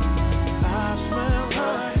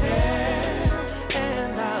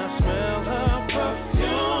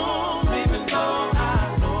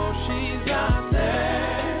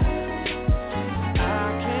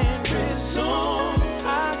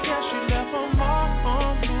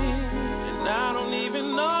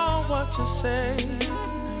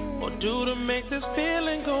 Do to make this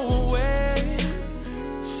feeling go away.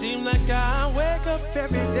 Seem like I wake up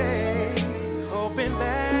every day hoping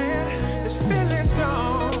that this feeling's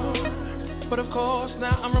gone. But of course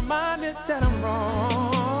now I'm reminded that I'm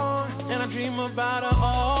wrong, and I dream about her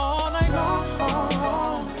all night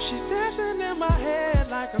long. She's dancing in my head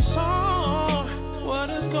like a song. What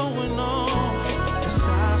is going on? 'Cause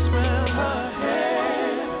I smell her hair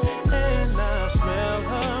and I smell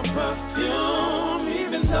her perfume,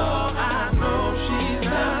 even though I know she's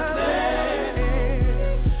not there,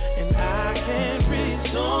 and I can't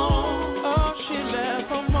resume. Oh, she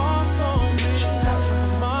left a mark on me. She left a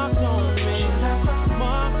mark on me. She left a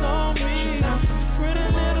mark on me. She left a pretty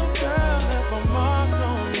little girl left a mark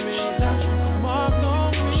on me. She left a mark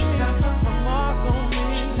on me. She left a mark on me.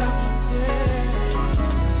 Yeah.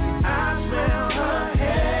 I smell her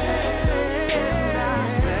hair and I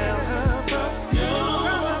smell her perfume,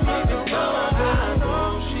 even though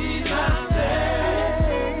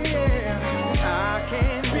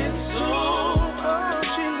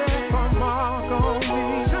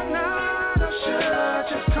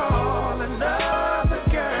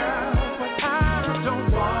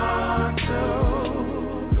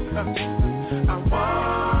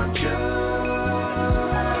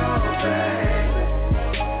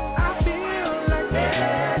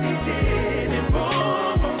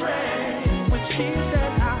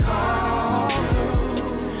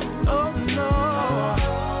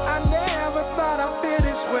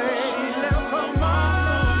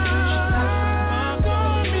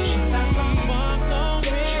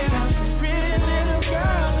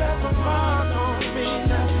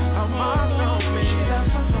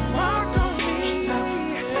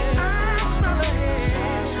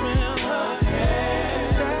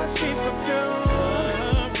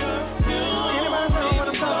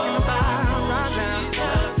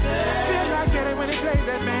gave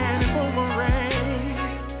that man a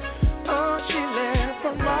boomerang. Oh, she left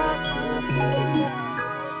a mark.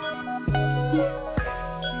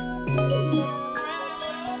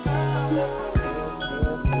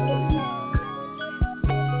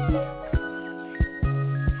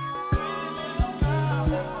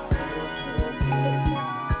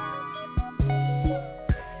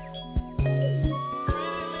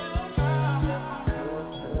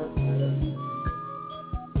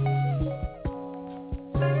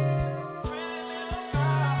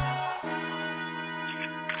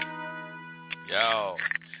 Yo.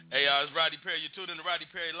 Hey, it's Rodney Perry. You're tuned in to Rodney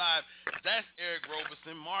Perry Live. That's Eric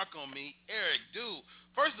Roberson. Mark on me. Eric, dude.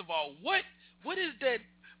 First of all, what is that?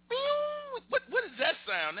 What is that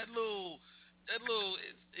sound? That little.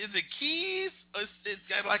 Is it keys? It's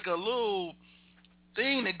got like a little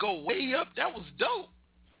thing that go way up. That was dope.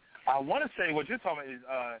 I want to say what you're talking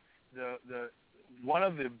about is the one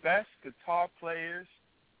of the best guitar players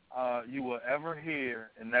you will ever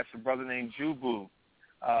hear, and that's a brother named Jubu.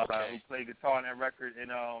 Who played guitar on that record,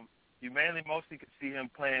 and you mostly could see him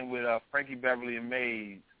playing with Frankie Beverly and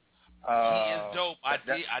Maze. He is dope. I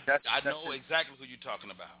know exactly who you're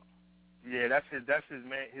talking about. Yeah, that's his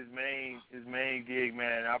main gig,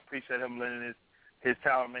 man. I appreciate him lending his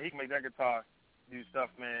talent, man. He can make that guitar do stuff,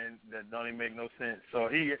 man, that don't even make no sense. So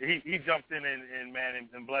he jumped in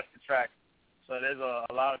and blessed the track. So there's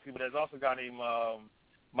a lot of people. There's also a guy named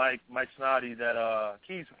Mike Snoddy that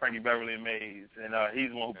keys for Frankie Beverly and Maze, and he's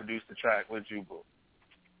the one who produced the track with Jubu.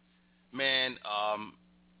 Man,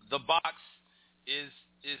 the box is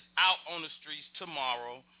out on the streets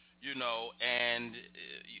tomorrow, you know, and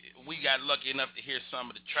we got lucky enough to hear some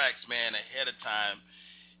of the tracks, man, ahead of time.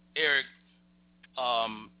 Eric,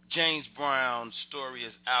 James Brown's story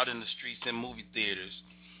is out in the streets and movie theaters.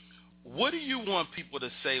 What do you want people to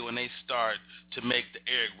say when they start to make the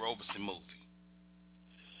Eric Roberson movie?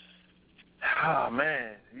 Oh,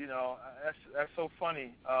 man, you know, that's so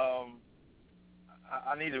funny.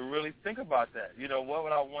 I need to really think about that. You know, what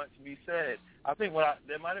would I want to be said? I think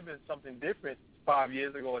there might have been something different 5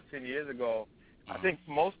 years ago or 10 years ago. I think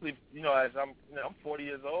mostly, you know, as I'm 40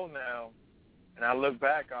 years old now, and I look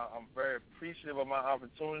back, I'm very appreciative of my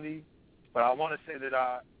opportunity. But I want to say that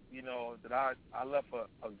I left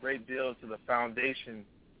a great deal to the foundation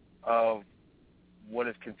of what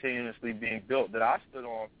is continuously being built that I stood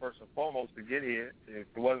on first and foremost to get here. If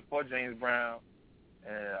it wasn't for James Brown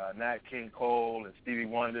and Nat King Cole and Stevie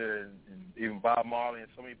Wonder and even Bob Marley and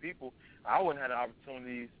so many people, I wouldn't have the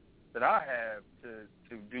opportunities that I have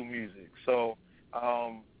to do music. So,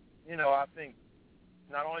 you know, I think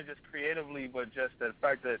not only just creatively, but just the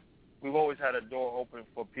fact that we've always had a door open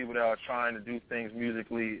for people that are trying to do things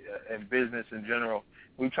musically and business in general.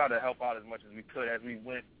 We tried to help out as much as we could as we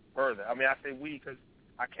went further. I mean, I say we because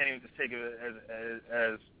I can't even just take it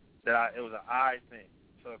as that it was an I thing.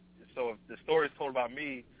 So if the story is told about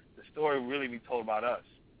me, the story will really be told about us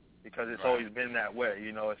because it's always been that way.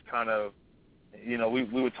 You know, it's kind of, you know, we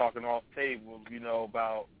were talking off table, you know,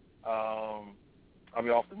 about I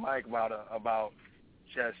mean off the mic about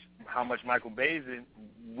just how much Michael Bazin,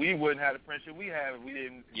 we wouldn't have the friendship we have if we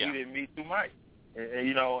didn't meet through Mike. And,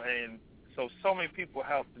 you know, and so many people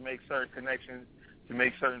help to make certain connections, to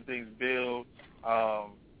make certain things build.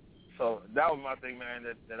 So that was my thing, man,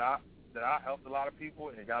 that I helped a lot of people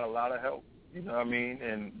and got a lot of help, you know what I mean?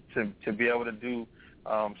 And to be able to do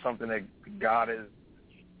something that God has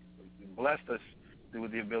blessed us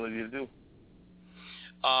with the ability to do.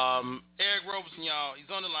 Eric Roberson, y'all,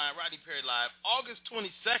 he's on the line, Rodney Perry Live, August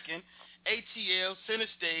 22nd, ATL, Center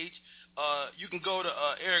Stage. You can go to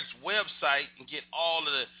Eric's website and get all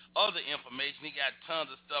of the other information. He got tons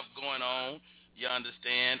of stuff going on. You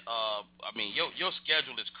understand? I mean, your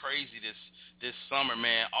schedule is crazy this summer,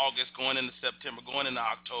 man. August going into September, going into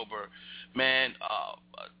October, man.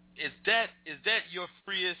 Is that your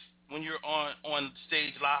freest when you're on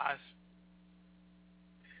stage live?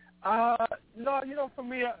 No, you know, for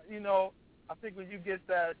me, you know, I think when you get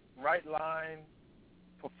that right line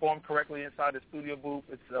performed correctly inside the studio booth,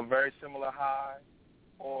 it's a very similar high.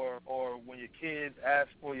 Or when your kids ask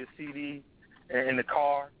for your CD in the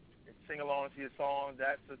car and sing along to your song,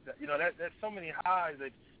 there's so many highs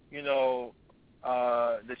that, you know,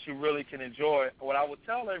 that you really can enjoy. What I would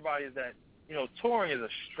tell everybody is that, you know, touring is a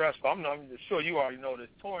stressful, I'm sure you already know this,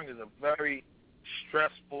 touring is a very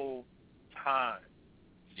stressful time.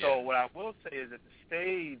 So what I will say is that the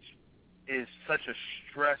stage is such a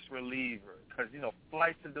stress reliever because, you know,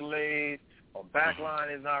 flights are delayed or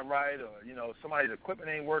backline is not right or, you know, somebody's equipment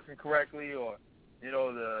ain't working correctly or, you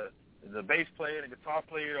know, the bass player and the guitar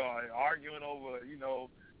player are arguing over, you know,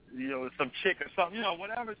 some chick or something,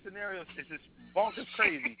 whatever scenario, it's just bonkers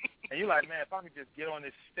crazy. And you're like, man, if I could just get on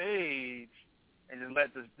this stage and just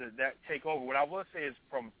let that take over. What I will say is,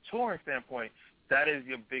 from a touring standpoint, that is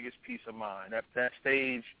your biggest peace of mind. That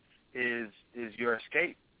stage is your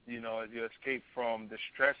escape. Is your escape from the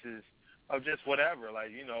stresses of just whatever.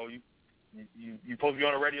 Like, you're supposed to be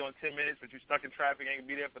on the radio in 10 minutes, but you're stuck in traffic, ain't gonna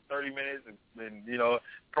be there for 30 minutes, and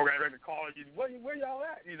program director calling you, where y'all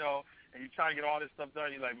at? And you're trying to get all this stuff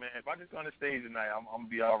done. You're like, man, if I just go on the stage tonight, I'm gonna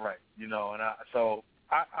be all right. And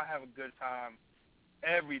I have a good time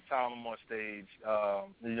every time I'm on stage.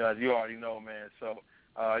 As you already know, man. So,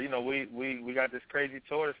 we got this crazy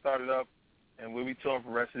tour that started up, and we'll be touring for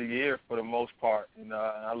the rest of the year for the most part. And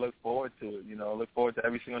I look forward to it. I look forward to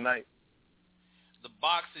every single night. The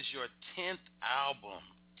Box is your 10th album.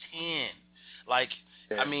 10. Like,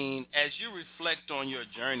 yeah. I mean, as you reflect on your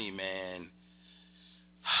journey, man,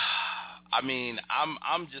 I mean,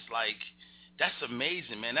 I'm just like, that's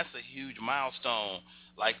amazing, man. That's a huge milestone.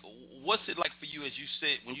 Like, what's it like for you as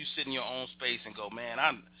when you sit in your own space and go, man,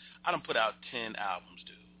 I done put out 10 albums,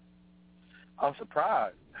 dude? I'm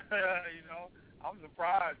surprised. I'm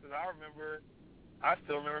surprised because I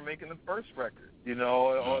still remember making the first record,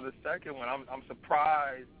 or the second one. I'm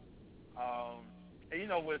surprised.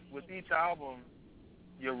 And, with each album,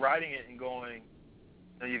 you're writing it and going,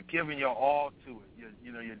 you're giving your all to it.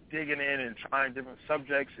 You're digging in and trying different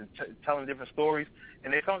subjects and telling different stories.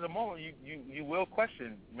 And there comes a moment you will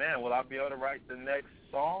question, man, will I be able to write the next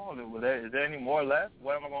song? Is there any more left?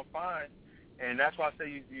 What am I going to find? And that's why I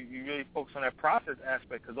say you really focus on that process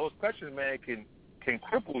aspect, because those questions, man, can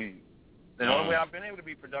cripple you. And the only way I've been able to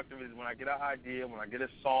be productive is when I get an idea, when I get a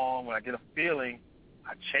song, when I get a feeling,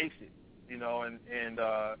 I chase it,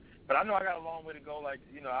 but I know I got a long way to go. Like,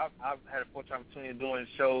 I've had a fortunate opportunity of doing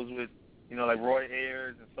shows with, like Roy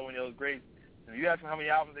Ayers and so many of those greats. And you ask them how many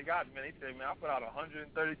albums they got, man, they say, man, I put out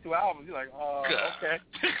 132 albums. You're like, okay.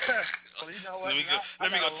 Well, you know what?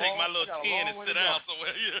 Let me go take my little 10 and sit down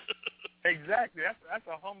somewhere. Yeah. Exactly. That's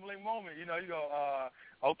a humbling moment. You go,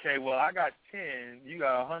 okay, well, I got 10. You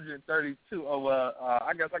got 132. Oh, well,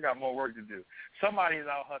 I guess I got more work to do. Somebody's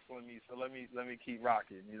out hustling me, so let me keep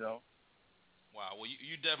rocking, Wow. Well,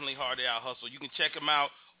 you definitely hard to out hustle. You can check him out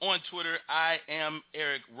on Twitter. I am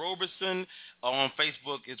Eric Roberson. On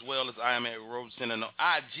Facebook as well as I am Eric Roberson. And on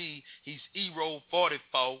IG, he's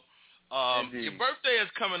Ero44. Your birthday is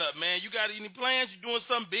coming up, man. You got any plans? You doing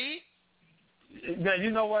something big? Yeah,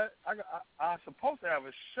 you know what? I'm supposed to have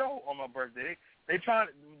a show on my birthday. They trying,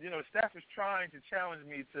 the staff is trying to challenge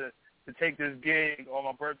me to take this gig on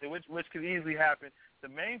my birthday, which could easily happen. The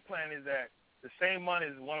main plan is that the same month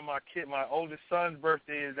as one of my oldest son's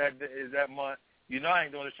birthday is that month. I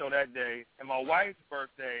ain't doing a show that day, and my wife's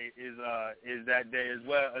birthday is that day as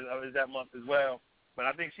well, is that month as well. But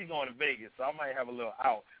I think she's going to Vegas, so I might have a little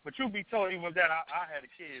out. But truth be told, even with that, I had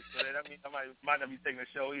a kid, so that means I might not be taking a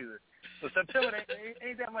show either. So September,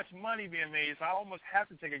 ain't that much money being made, so I almost have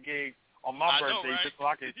to take a gig on my birthday just so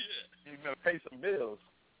I can pay some bills.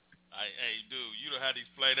 Hey, dude, you don't have to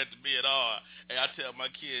explain that to me at all. Hey, I tell my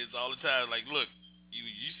kids all the time, like, look,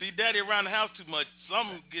 you see Daddy around the house too much,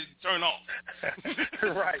 something gets turned off.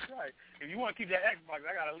 Right. If you want to keep that Xbox,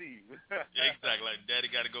 I gotta leave. Exactly. Like, Daddy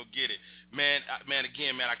got to go get it, man.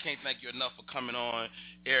 Again, man, I can't thank you enough for coming on,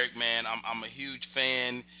 Eric. Man, I'm a huge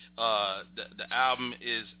fan. The album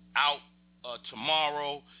is out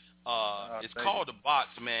tomorrow. It's called The Box,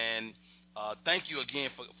 man. Thank you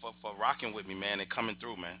again for rocking with me, man, and coming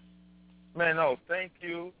through, man. Man, no, thank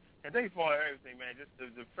you. And thank you for everything, man. Just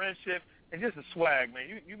the friendship and just the swag, man.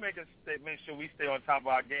 You make sure we stay on top of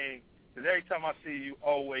our game, because every time I see you,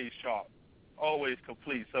 always sharp, always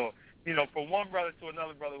complete. So, from one brother to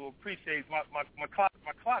another brother who appreciates my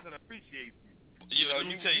closet appreciates you. Let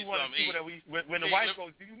me tell you something. When the wife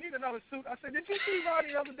goes, do you need another suit? I said, did you see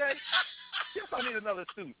Rodney the other day? Yes, I need another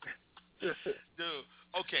suit. Dude,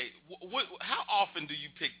 okay. How often do you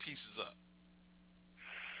pick pieces up?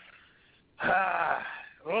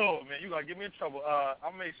 Oh, man, you're going to get me in trouble.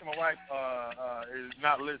 I'll make sure my wife is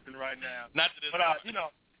not listening right now. Not to this. But,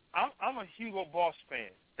 I'm a Hugo Boss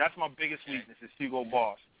fan. That's my biggest weakness is Hugo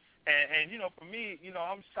Boss. And for me,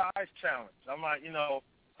 I'm size challenged. I'm like,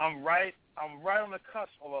 I'm right on the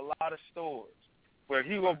cusp of a lot of stores. Where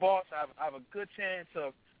Hugo Boss, I have a good chance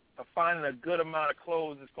of finding a good amount of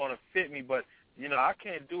clothes that's going to fit me. But, I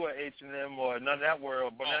can't do an H&M or none of that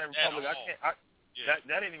world. But Banana Republic, I can't.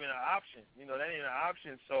 That ain't even an option. That ain't an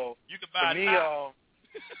option. So you can buy for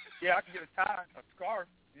me, I can get a tie, a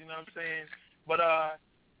scarf. You know what I'm saying? But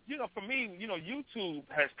for me, YouTube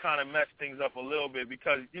has kind of messed things up a little bit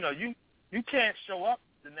because you can't show up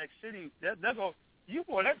the next city. They'll go. you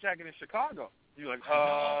wore that jacket in Chicago. You're like,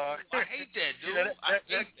 I hate that, dude.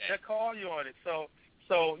 They call you on it. So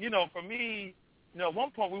for me, at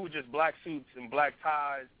one point we were just black suits and black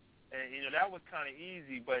ties, and that was kind of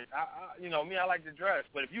easy. But I like to dress.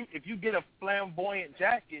 But if you get a flamboyant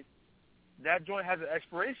jacket, that joint has an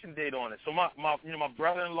expiration date on it. So my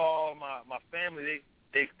brother-in-law, my family,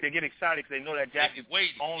 they get excited because they know that jacket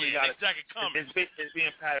only got jacket coming. It's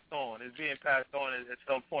being passed on. It's being passed on at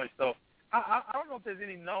some point. So I don't know if there's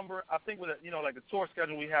any number. I think with like the tour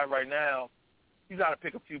schedule we have right now, you got to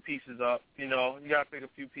pick a few pieces up. You got to pick a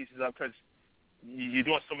few pieces up because you're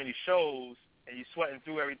doing so many shows and you're sweating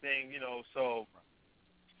through everything. So,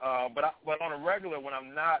 but on a regular, when I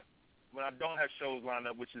don't have shows lined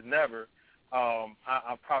up, which is never, I'm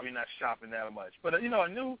probably not shopping that much. But a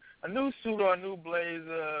new suit or a new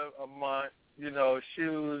blazer a month,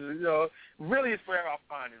 shoes, really it's wherever I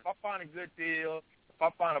find it. If I find a good deal, if I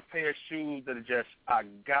find a pair of shoes that are just I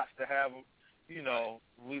got to have them,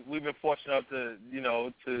 we've been fortunate enough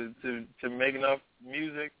to make enough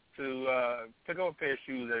music to pick up a pair of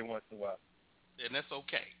shoes every once in a while. And that's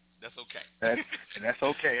okay. That's okay. And that's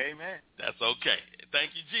okay. Amen. That's okay.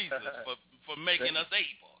 Thank you, Jesus, for making us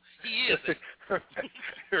able. He is able.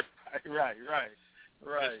 Right.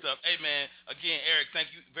 Good stuff. Hey, man, again, Eric, thank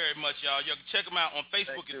you very much, y'all. You can check him out on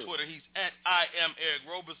Facebook and Twitter. He's at I am Eric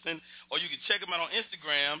Roberson. Or you can check him out on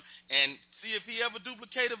Instagram and see if he ever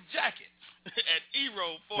duplicated jackets at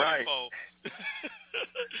Ero44. Right.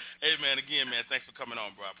 Hey, man, again, man, thanks for coming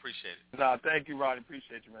on, bro. I appreciate it. No, thank you, Rodney.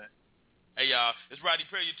 Appreciate you, man. Hey, y'all, it's Rodney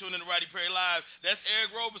Perry. You're tuning in to Rodney Perry Live. That's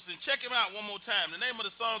Eric Roberson. Check him out one more time. The name of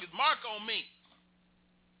the song is Mark on Me.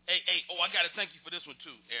 Hey, I got to thank you for this one,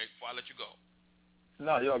 too, Eric, before I let you go.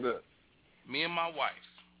 No, you're good. Me and my wife,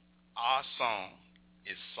 our song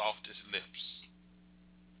is Softest Lips.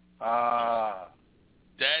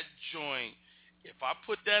 That joint, if I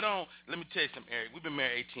put that on, let me tell you something, Eric. We've been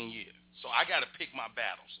married 18 years, so I got to pick my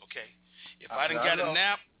battles, okay? If I done got a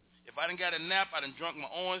nap, I done drunk my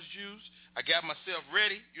orange juice, I got myself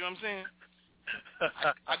ready, you know what I'm saying?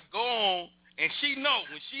 I go on, and she know,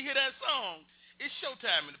 when she hear that song, it's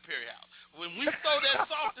showtime in the Perry house. When we throw that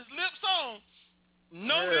Softest Lips on,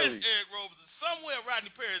 know this, Eric Roberson. Somewhere Rodney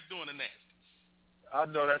Perry is doing the nasty. I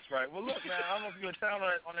know that's right. Well, look, man, I don't know if you're in town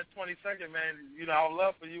on the 22nd, man. I would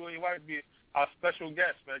love for you and your wife to be our special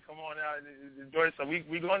guest, man. Come on out and enjoy it. So we're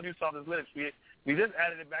going to do Softest Lips. We just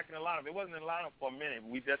added it back in the lineup. It wasn't in the lineup for a minute, but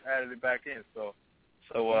we just added it back in. So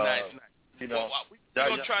nice. We're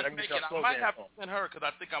going to try to make it. I might have to send her because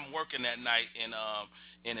I think I'm working that night in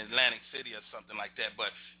Atlantic City or something like that.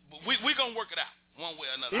 But we're going to work it out one way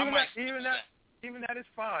or another. Even that is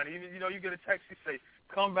fine. Even, you get a text, you say,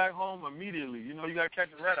 come back home immediately. You got to catch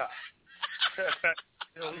the red eye.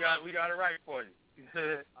 We got it right for you.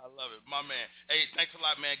 I love it. My man. Hey, thanks a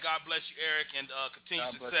lot, man. God bless you, Eric, and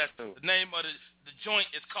continued success. The name of the joint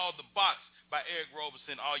is called The Box by Eric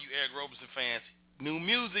Roberson. All you Eric Roberson fans, new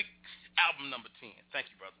music, album number 10. Thank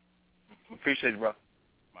you, brother. Appreciate it, brother.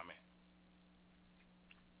 My man.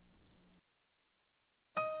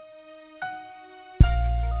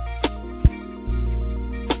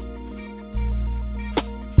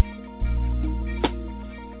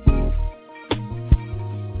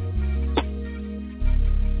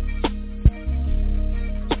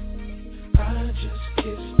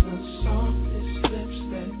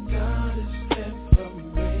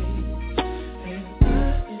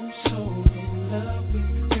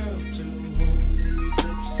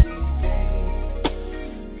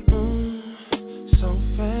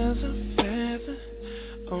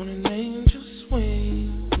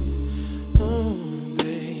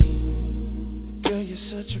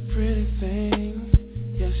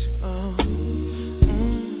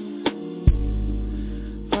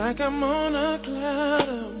 I'm on a cloud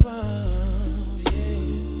above, yeah.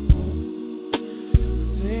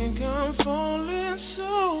 Think I'm falling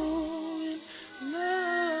so in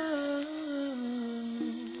love.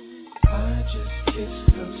 I just kissed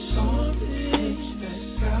the softest that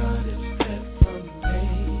God has ever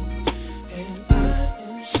made, and I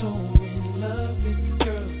am so in love with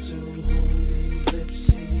girls who hold these lips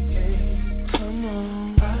in air. Come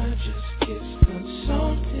on, I just kissed the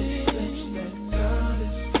softest that God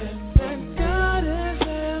has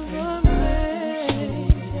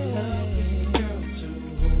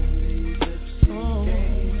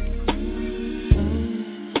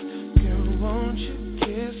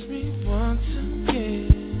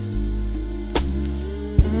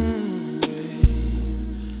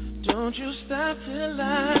Don't you stop till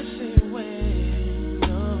I say when,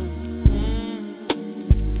 no.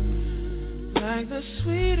 Like the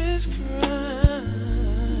sweetest cry.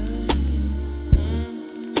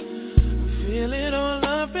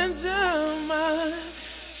 my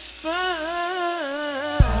spine.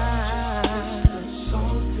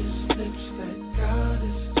 Softest lips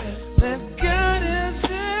that God has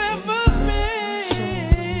ever made.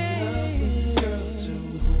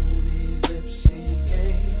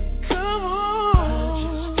 Come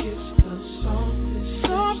on, just kiss the softest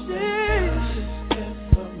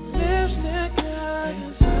lips that God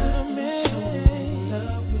has ever made.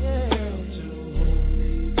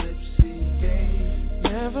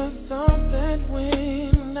 Never thought that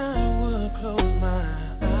when I would close my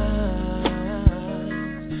eyes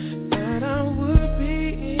that I would be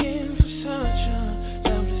in for such a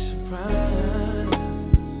lovely surprise.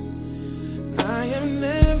 I have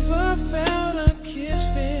never felt a kiss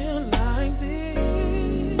feel like this,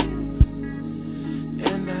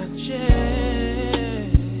 and I just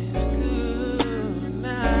could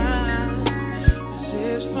not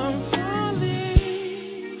resist from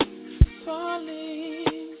falling, falling,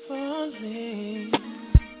 falling,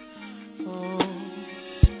 falling,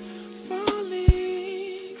 falling,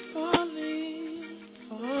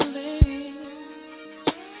 falling,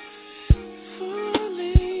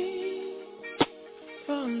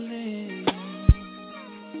 falling,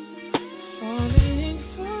 falling,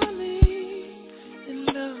 falling in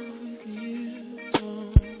love with you.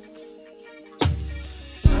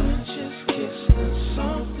 I just kissed the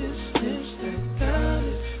softest lips that God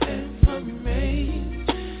has ever made,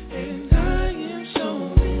 and I am so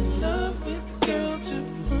in love with the girl to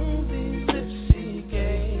whom these lips he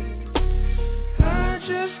gave. I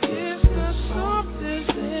just kissed the softest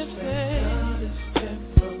lips that God has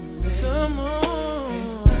ever made. Come on,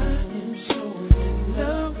 and I am so in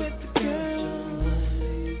love with the girl to whom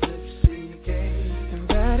these lips he gave, and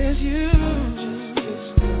that is you. Just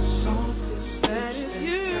kissed the softest lips that is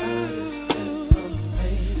you.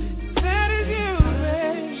 That is you,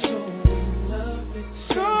 babe. So in love with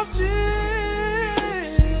the softest lips.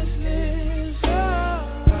 Oh,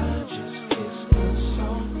 I just kissed the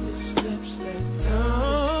softest lips that God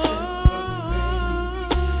has ever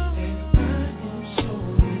made, and I am so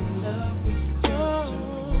in love with the girl to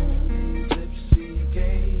whom these lips he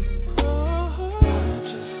gave. Oh, I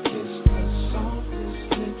just kissed the softest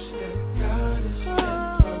lips that God has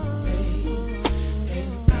ever made,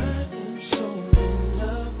 and I am so in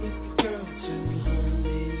love with the girl to whom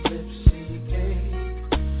these lips he gave.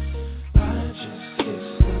 I just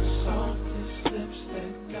kissed the softest lips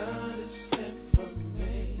that God has ever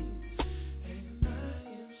made, and I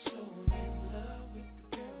am so in love with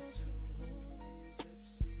the girl to whom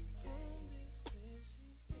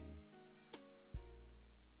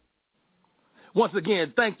Once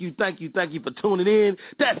again, thank you for tuning in.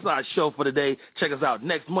 That's our show for today. Check us out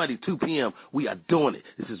next Monday, 2 p.m. We are doing it.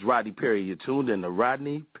 This is Rodney Perry. You're tuned in to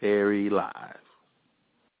Rodney Perry Live.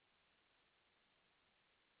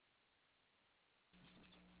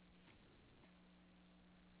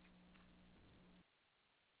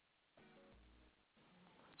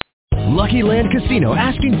 Lucky Land Casino,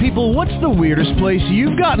 asking people, what's the weirdest place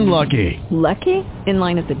you've gotten lucky? Lucky? In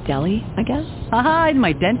line at the deli, I guess? Aha, in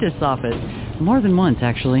my dentist's office. More than once,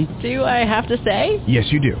 actually. Do I have to say? Yes,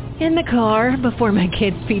 you do. In the car before my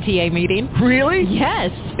kids' PTA meeting. Really?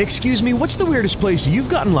 Yes. Excuse me, what's the weirdest place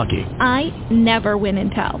you've gotten lucky? I never win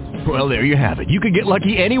and tell. Well, there you have it. You can get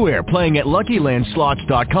lucky anywhere, playing at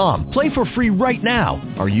LuckyLandSlots.com. Play for free right now.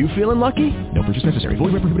 Are you feeling lucky? No purchase necessary.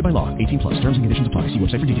 Void where prohibited by law. 18+. Terms and conditions apply. See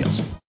website for details.